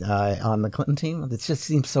on the Clinton team. It just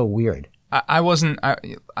seems so weird. I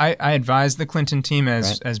advised the Clinton team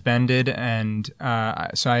as Ben did, and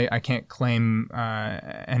so I can't claim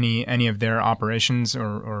any of their operations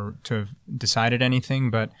or to have decided anything.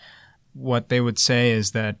 But what they would say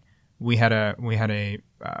is that we had a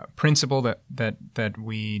principle that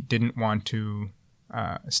we didn't want to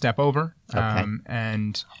step over. Okay.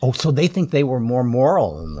 So they think they were more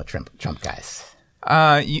moral than the Trump guys.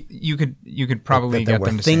 You could probably get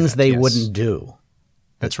them to say things that, they yes. wouldn't do.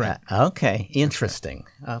 That's right. Okay, interesting.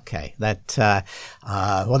 Okay, that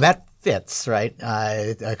well, that fits, right?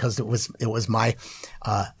 Because it was my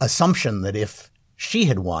assumption that if she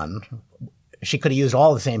had won, she could have used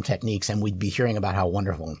all the same techniques, and we'd be hearing about how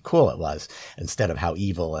wonderful and cool it was instead of how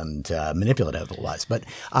evil and manipulative it was. But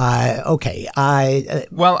okay,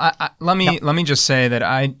 let me just say that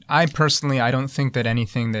I personally I don't think that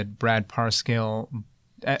anything that Brad Parscale,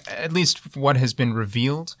 at least what has been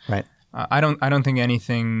revealed, right. I don't think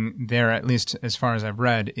anything there, at least as far as I've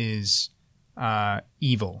read, is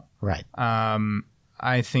evil. Right.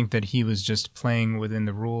 I think that he was just playing within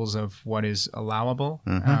the rules of what is allowable,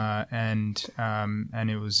 and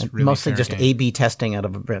it was really mostly fair just game. A/B testing at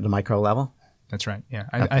the micro level. That's right. Yeah,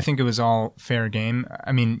 I think it was all fair game.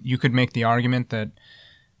 I mean, you could make the argument that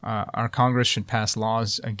our Congress should pass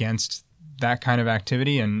laws against that kind of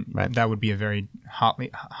activity, and that would be a very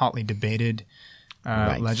hotly debated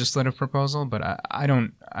legislative proposal. But I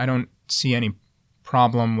don't see any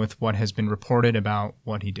problem with what has been reported about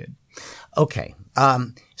what he did. Okay.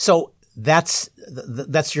 So that's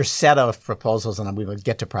your set of proposals, and we will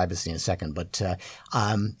get to privacy in a second. But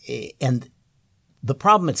and the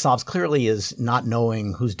problem it solves clearly is not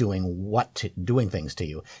knowing who's doing doing things to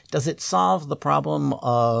you. Does it solve the problem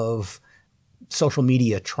of social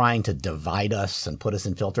media trying to divide us and put us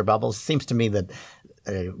in filter bubbles? It seems to me that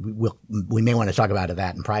we may want to talk about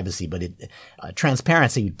that in privacy, but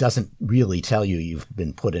transparency doesn't really tell you you've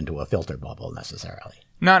been put into a filter bubble necessarily.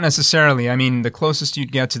 Not necessarily. I mean, the closest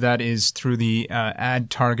you'd get to that is through the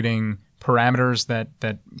ad targeting parameters that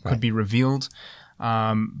could be revealed,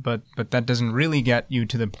 but that doesn't really get you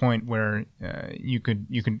to the point where you could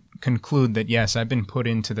conclude that yes, I've been put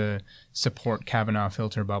into the support Kavanaugh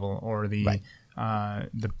filter bubble or the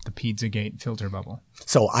Pizzagate filter bubble.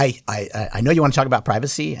 So I know you want to talk about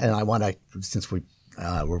privacy, and I want to, since we're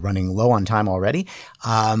running low on time already,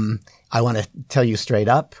 I want to tell you straight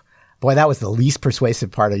up, boy, that was the least persuasive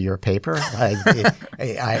part of your paper. I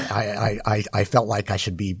felt like I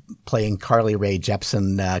should be playing Carly Rae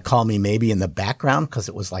Jepsen, Call Me Maybe in the background, because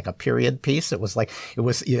it was like a period piece. I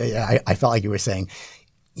felt like you were saying,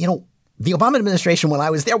 the Obama administration, when I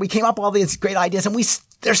was there, we came up with all these great ideas, and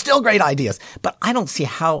they're still great ideas. But I don't see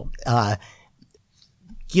how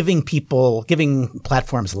giving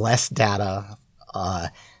platforms less data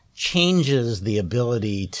changes the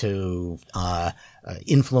ability to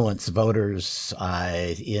influence voters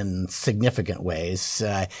in significant ways.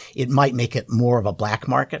 It might make it more of a black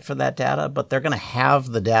market for that data, but they're going to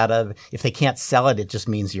have the data. If they can't sell it, it just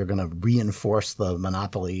means you're going to reinforce the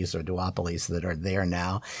monopolies or duopolies that are there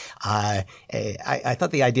now. I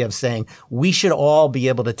thought the idea of saying we should all be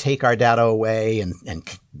able to take our data away and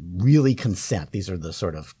really consent, these are the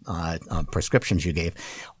sort of prescriptions you gave,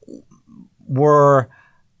 were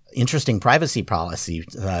interesting privacy policy,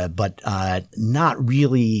 but not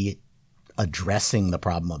really addressing the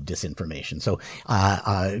problem of disinformation. So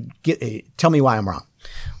tell me why I'm wrong.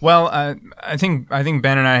 Well, I think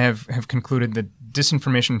Ben and I have concluded that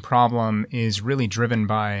disinformation problem is really driven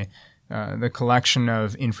by the collection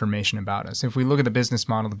of information about us. If we look at the business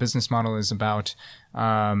model is about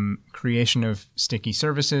creation of sticky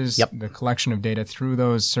services, the collection of data through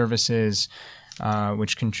those services,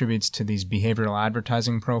 which contributes to these behavioral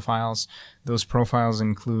advertising profiles. Those profiles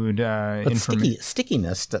include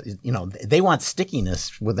stickiness. They want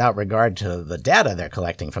stickiness without regard to the data they're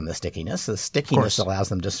collecting from the stickiness. The stickiness allows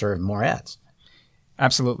them to serve more ads.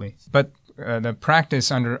 Absolutely, but the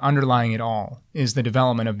practice underlying it all is the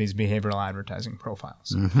development of these behavioral advertising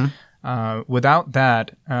profiles. Mm-hmm. Without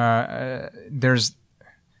that,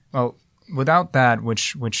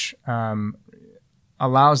 which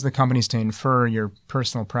allows the companies to infer your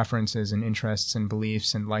personal preferences and interests and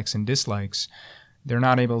beliefs and likes and dislikes, they're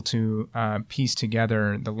not able to piece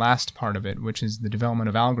together the last part of it, which is the development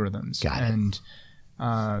of algorithms. Got it. And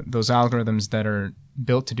those algorithms that are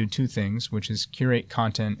built to do two things, which is curate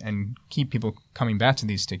content and keep people coming back to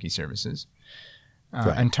these sticky services,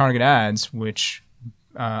 and target ads, which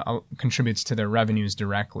contributes to their revenues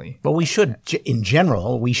directly. But we should, in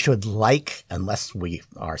general, like, unless we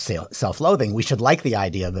are self-loathing, we should like the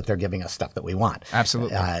idea that they're giving us stuff that we want.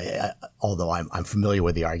 Absolutely. Although I'm familiar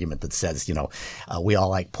with the argument that says, we all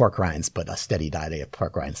like pork rinds, but a steady diet of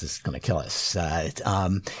pork rinds is going to kill us.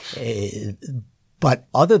 But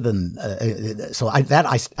other than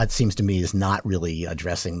that seems to me is not really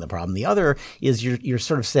addressing the problem. The other is you're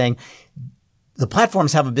sort of saying the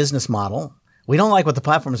platforms have a business model. We don't like what the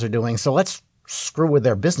platforms are doing, so let's screw with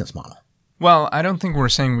their business model. Well, I don't think we're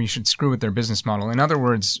saying we should screw with their business model. In other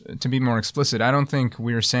words, to be more explicit, I don't think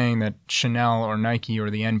we're saying that Chanel or Nike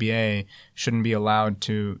or the NBA shouldn't be allowed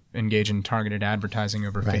to engage in targeted advertising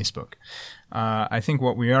over Facebook. I think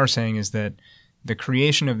what we are saying is that the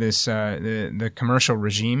creation of this the commercial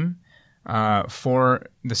regime for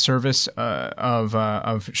the service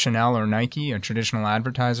of Chanel or Nike, a traditional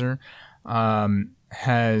advertiser,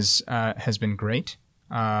 has been great.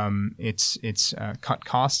 It's cut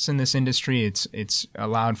costs in this industry. It's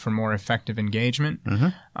allowed for more effective engagement.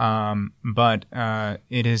 But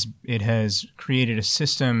it has created a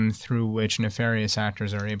system through which nefarious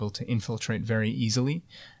actors are able to infiltrate very easily,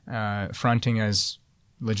 fronting as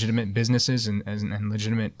legitimate businesses and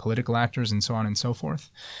legitimate political actors and so on and so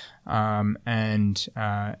forth. And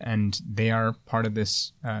they are part of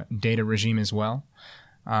this data regime as well.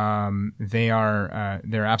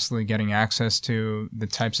 They're absolutely getting access to the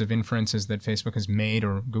types of inferences that Facebook has made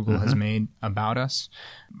or Google has made about us,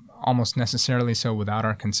 almost necessarily so without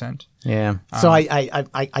our consent. Yeah. So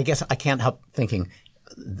I guess I can't help thinking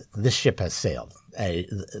this ship has sailed.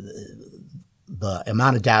 The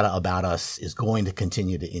amount of data about us is going to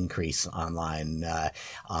continue to increase online,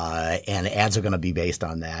 and ads are going to be based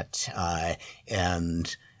on that,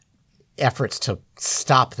 and efforts to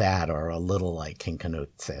stop that are a little like King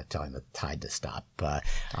Canute telling the tide to stop.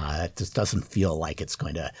 It just doesn't feel like it's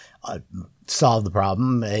going to solve the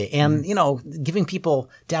problem. And, giving people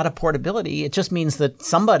data portability, it just means that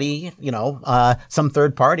somebody, some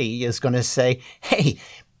third party is going to say, hey,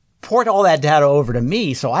 port all that data over to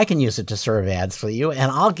me so I can use it to serve ads for you,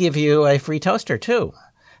 and I'll give you a free toaster too.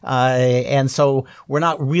 And so we're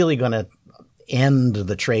not really going to end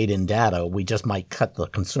the trade in data. We just might cut the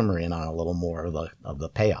consumer in on a little more of the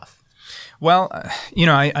payoff. Well,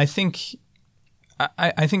 I think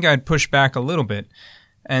I'd push back a little bit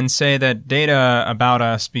and say that data about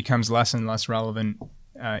us becomes less and less relevant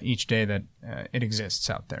each day that it exists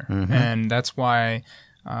out there, and that's why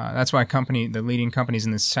the leading companies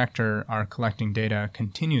in this sector are collecting data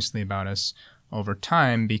continuously about us over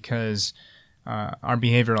time, because our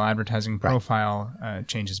behavioral advertising profile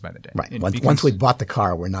changes by the day. Right. Once we bought the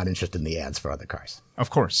car, we're not interested in the ads for other cars.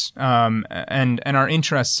 Of course. And our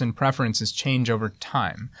interests and preferences change over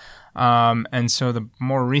time. And so the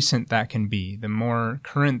more recent that can be, the more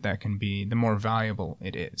current that can be, the more valuable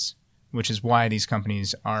it is, which is why these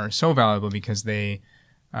companies are so valuable, because they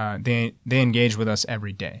engage with us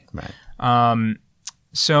every day. Right.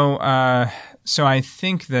 So I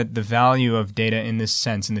think that the value of data in this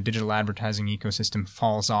sense in the digital advertising ecosystem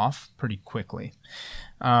falls off pretty quickly.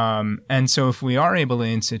 And so if we are able to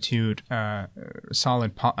institute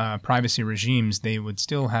solid privacy regimes, they would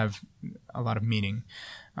still have a lot of meaning.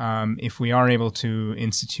 If we are able to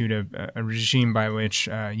institute a regime by which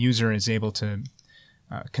a user is able to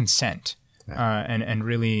consent, and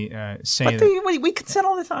really say that we consent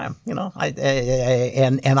all the time,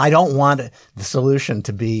 and I don't want the solution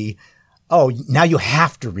to be, oh, now you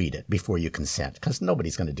have to read it before you consent, because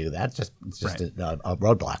nobody's going to do that. It's just a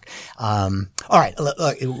roadblock. All right, look,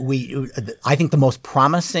 I think the most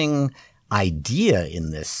promising idea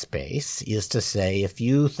in this space is to say, if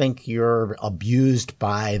you think you're abused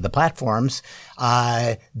by the platforms,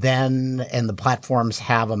 then, and the platforms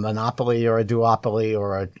have a monopoly or a duopoly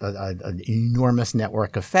or an enormous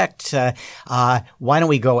network effect, why don't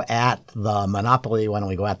we go at the monopoly? Why don't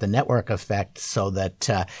we go at the network effect so that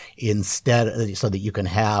so that you can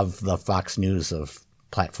have the Fox News of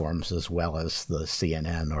platforms as well as the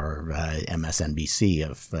CNN or MSNBC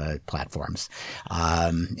of platforms.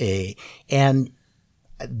 And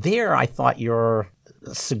there I thought your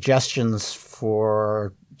suggestions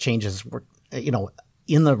for changes were,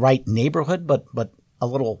 in the right neighborhood, but a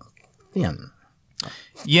little thin.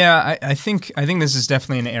 Yeah, I think this is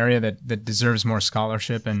definitely an area that deserves more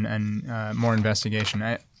scholarship and more investigation.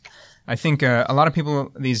 I think a lot of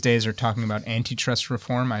people these days are talking about antitrust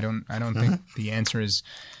reform. I don't think the answer is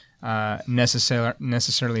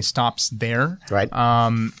necessarily stops there. Right.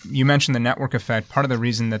 You mentioned the network effect. Part of the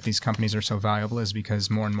reason that these companies are so valuable is because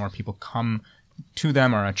more and more people come to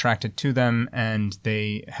them, are attracted to them, and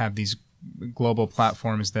they have these global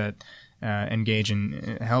platforms that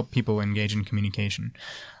help people engage in communication.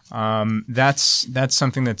 That's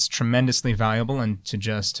something that's tremendously valuable, and to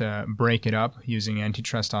just break it up using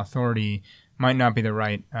antitrust authority might not be the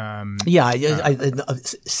right.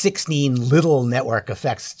 16 little network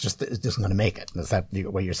effects just isn't going to make it. Is that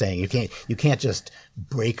what you're saying? You can't just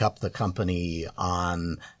break up the company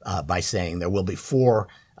by saying there will be 4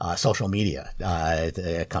 social media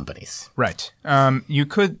companies. Right. You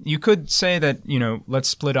could say that, let's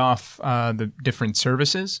split off the different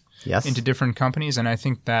services into different companies, and I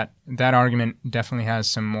think that argument definitely has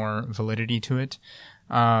some more validity to it.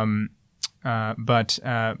 But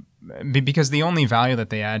because the only value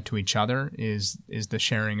that they add to each other is the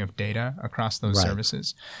sharing of data across those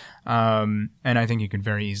services. And I think you could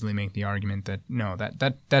very easily make the argument that no,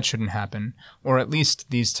 that shouldn't happen, or at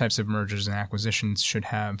least these types of mergers and acquisitions should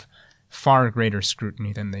have far greater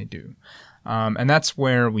scrutiny than they do. And that's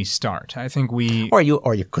where we start. I think or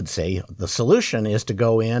you could say the solution is to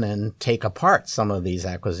go in and take apart some of these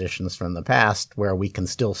acquisitions from the past where we can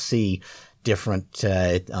still see different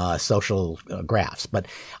social graphs. But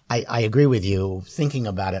I agree with you. Thinking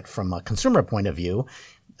about it from a consumer point of view,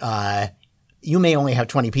 you may only have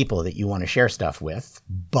 20 people that you want to share stuff with,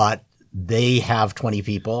 but they have 20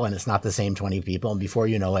 people and it's not the same 20 people. And before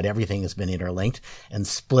you know it, everything has been interlinked, and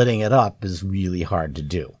splitting it up is really hard to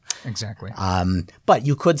do. Exactly. But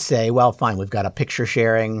you could say, well, fine, we've got a picture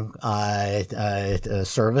sharing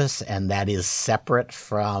service, and that is separate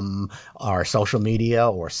from our social media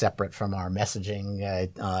or separate from our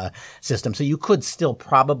messaging system. So you could still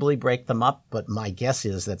probably break them up, but my guess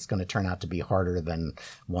is that's going to turn out to be harder than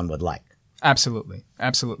one would like. Absolutely.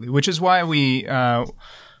 Absolutely. Which is why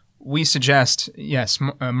we suggest, yes,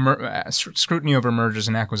 scrutiny over mergers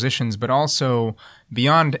and acquisitions, but also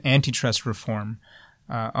beyond antitrust reform,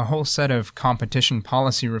 a whole set of competition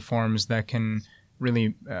policy reforms that can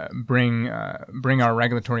really bring our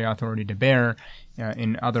regulatory authority to bear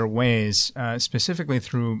in other ways, specifically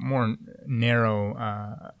through more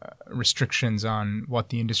narrow restrictions on what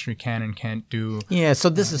the industry can and can't do. Yeah, so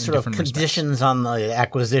this is sort of conditions on the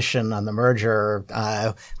acquisition, on the merger,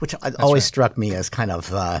 which always struck me as kind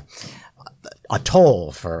of a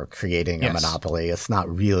toll for creating a monopoly. It's not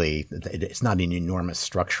an enormous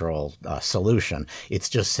structural solution. It's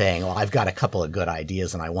just saying, well, I've got a couple of good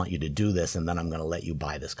ideas and I want you to do this, and then I'm going to let you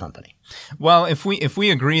buy this company. Well, if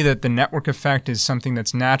we agree that the network effect is something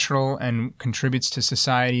that's natural and contributes to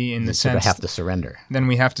society in the sense, we have to surrender. Then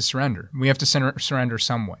we have to surrender. We have to surrender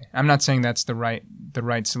some way. I'm not saying that's the right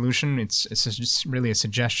solution. It's just really a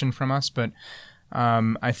suggestion from us, but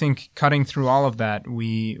I think cutting through all of that,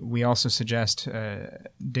 we also suggest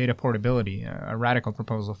data portability, a radical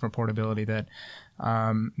proposal for portability that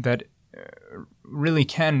really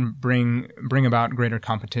can bring about greater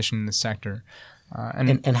competition in the sector.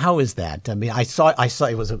 And how is that? I mean, I saw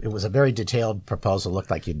it was a very detailed proposal.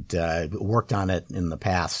 Looked like you'd worked on it in the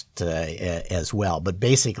past as well. But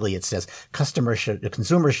basically, it says consumers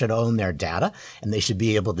should own their data, and they should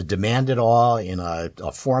be able to demand it all in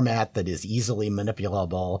a format that is easily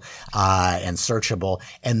manipulable and searchable,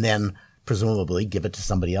 and then presumably give it to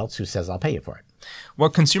somebody else who says, "I'll pay you for it."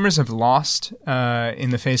 What consumers have lost in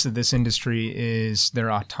the face of this industry is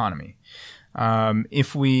their autonomy.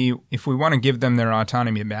 If we want to give them their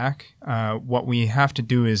autonomy back, what we have to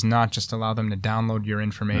do is not just allow them to download your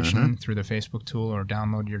information through the Facebook tool or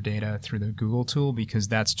download your data through the Google tool, because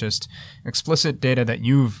that's just explicit data that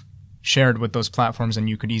you've shared with those platforms and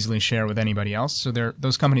you could easily share with anybody else. So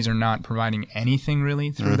those companies are not providing anything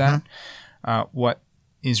really through that. What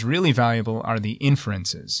is really valuable are the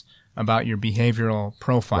inferences about your behavioral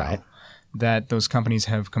profile that those companies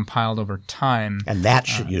have compiled over time. And that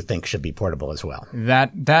you think should be portable as well.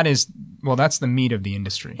 That's the meat of the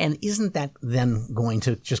industry. And isn't that then going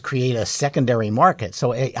to just create a secondary market?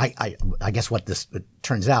 So I guess what this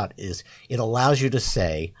turns out is it allows you to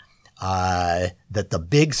say that the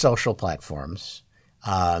big social platforms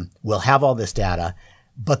will have all this data,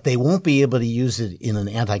 but they won't be able to use it in an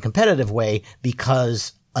anti-competitive way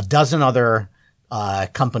because a dozen other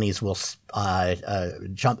companies will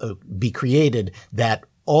be created that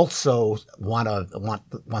also want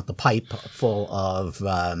the pipe full of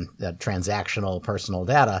transactional personal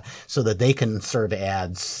data, so that they can serve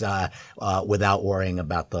ads without worrying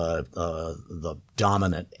about the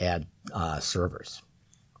dominant ad servers.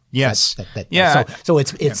 Yes. So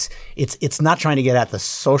it's not trying to get at the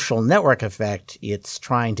social network effect. It's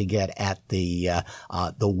trying to get at the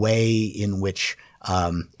way in which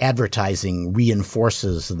advertising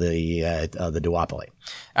reinforces the duopoly.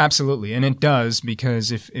 Absolutely, and it does,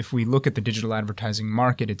 because if we look at the digital advertising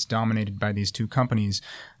market, it's dominated by these two companies,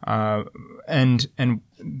 and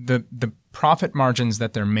the profit margins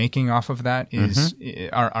that they're making off of that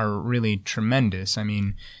are really tremendous. I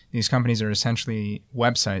mean, these companies are essentially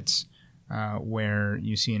websites where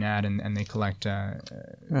you see an ad and they collect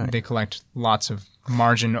they collect lots of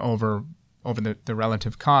margin over the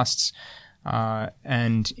relative costs.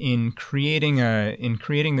 And in creating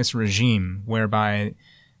this regime whereby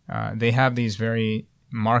they have these very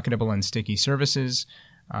marketable and sticky services,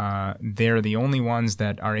 they're the only ones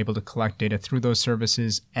that are able to collect data through those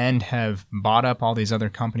services and have bought up all these other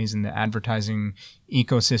companies in the advertising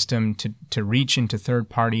ecosystem to reach into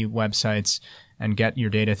third-party websites and get your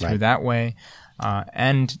data through that way.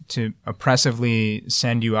 And to oppressively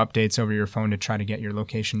send you updates over your phone to try to get your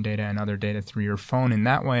location data and other data through your phone in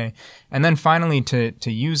that way. And then finally to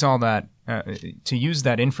use all that, to use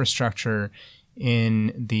that infrastructure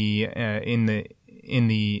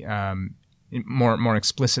more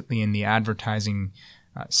explicitly in the advertising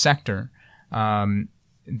sector.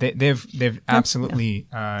 They've absolutely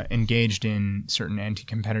engaged in certain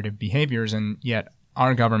anti-competitive behaviors, and yet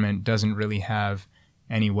our government doesn't really have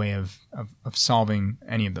any way of solving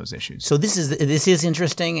any of those issues. So this is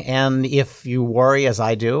interesting, and if you worry, as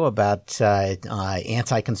I do, about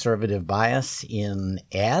anti-conservative bias in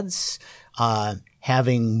ads,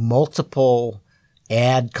 having multiple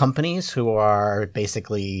ad companies who are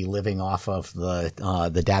basically living off of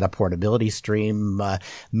the data portability stream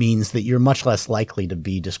means that you're much less likely to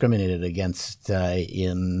be discriminated against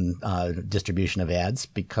in distribution of ads,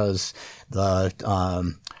 because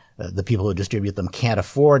the people who distribute them can't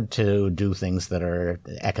afford to do things that are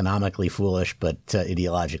economically foolish but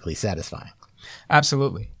ideologically satisfying.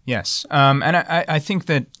 Absolutely, yes. And I think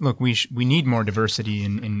that, look, we need more diversity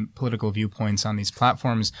in political viewpoints on these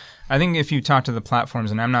platforms. I think if you talk to the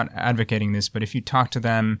platforms, and I'm not advocating this, but if you talk to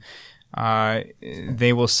them,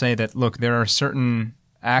 they will say that, look, there are certain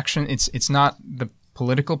action. It's not the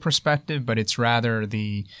political perspective, but it's rather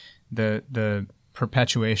the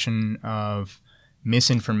perpetuation of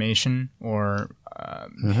misinformation, or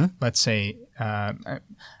let's say I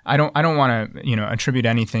don't want to attribute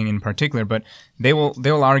anything in particular, but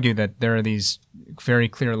they'll argue that there are these very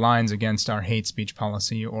clear lines against our hate speech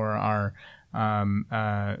policy or our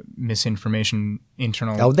misinformation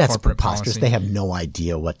internal. Oh, that's corporate preposterous. policy. They have no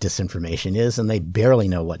idea what disinformation is, and they barely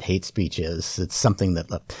know what hate speech is. It's something that,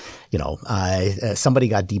 somebody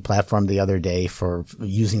got deplatformed the other day for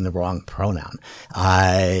using the wrong pronoun,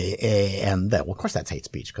 and that, well, of course, that's hate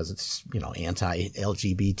speech because it's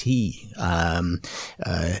anti-LGBT.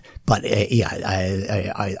 But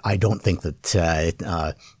I don't think that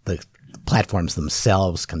the platforms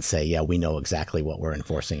themselves can say, yeah, we know exactly what we're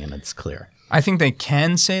enforcing and it's clear. I think they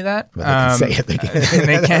can say that. Well, they can say it.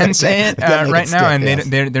 They can say it right now, and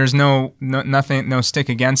yes. there's no stick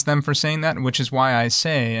against them for saying that, which is why I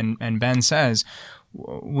say, and Ben says,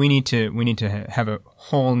 we need to have a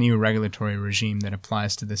whole new regulatory regime that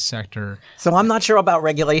applies to this sector. So I'm not sure about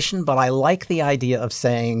regulation, but I like the idea of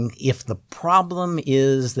saying if the problem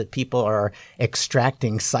is that people are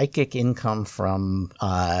extracting psychic income from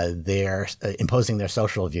their imposing their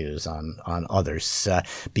social views on others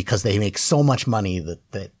because they make so much money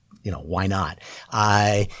that why not?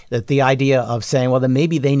 That the idea of saying, well, then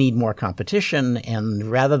maybe they need more competition, and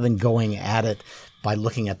rather than going at it by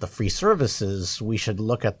looking at the free services, we should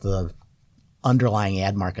look at the underlying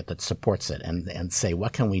ad market that supports it and say,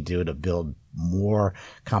 what can we do to build more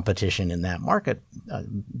competition in that market?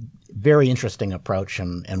 Very interesting approach,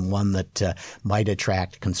 and one that might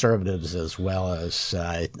attract conservatives as well as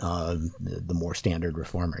the more standard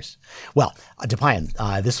reformers. Well,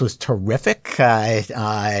 Dipayan, this was terrific,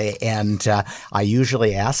 and I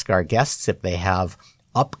usually ask our guests if they have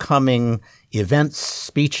upcoming events,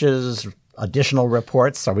 speeches, additional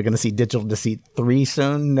reports. Are we going to see Digital Deceit 3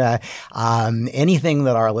 soon? Anything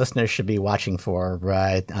that our listeners should be watching for,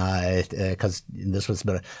 because this was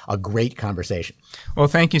a great conversation. Well,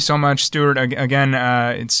 thank you so much, Stuart. Again,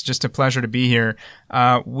 it's just a pleasure to be here.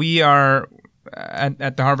 We are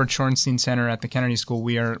at the Harvard Shorenstein Center at the Kennedy School.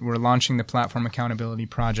 We're launching the Platform Accountability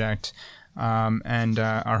Project. And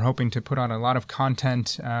are hoping to put out a lot of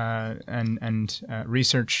content and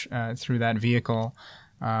research through that vehicle.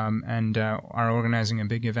 And are organizing a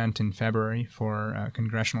big event in February for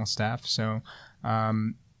congressional staff. So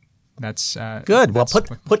that's good. Well,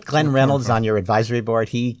 put Glenn Reynolds on your advisory board.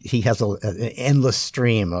 He has an endless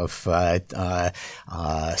stream of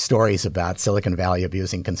stories about Silicon Valley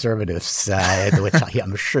abusing conservatives, which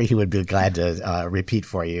I'm sure he would be glad to repeat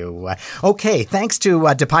for you. Okay, thanks to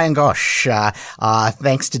Dipayan Ghosh.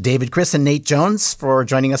 Thanks to David Criss and Nate Jones for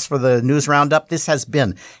joining us for the news roundup. This has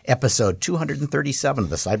been episode 237 of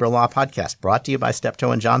the Cyber Law Podcast, brought to you by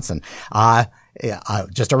Steptoe and Johnson.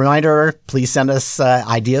 Just a reminder, please send us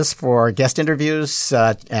ideas for guest interviews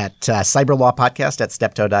at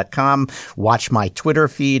cyberlawpodcast@steptoe.com. Watch my Twitter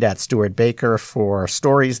feed at Stuart Baker for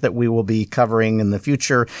stories that we will be covering in the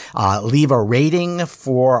future. Leave a rating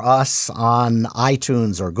for us on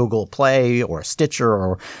iTunes or Google Play or Stitcher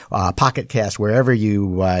or Pocket Cast, wherever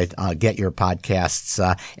you get your podcasts.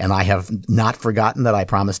 And I have not forgotten that I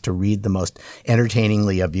promised to read the most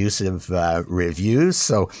entertainingly abusive reviews,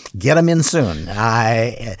 so get them in soon.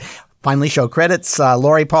 Finally, show credits.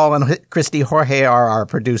 Lori Paul and Christy Jorge are our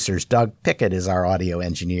producers. Doug Pickett is our audio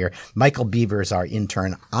engineer. Michael Beaver is our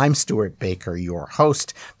intern. I'm Stuart Baker, your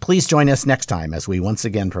host. Please join us next time as we once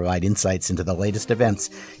again provide insights into the latest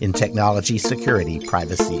events in technology, security,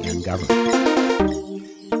 privacy, and government.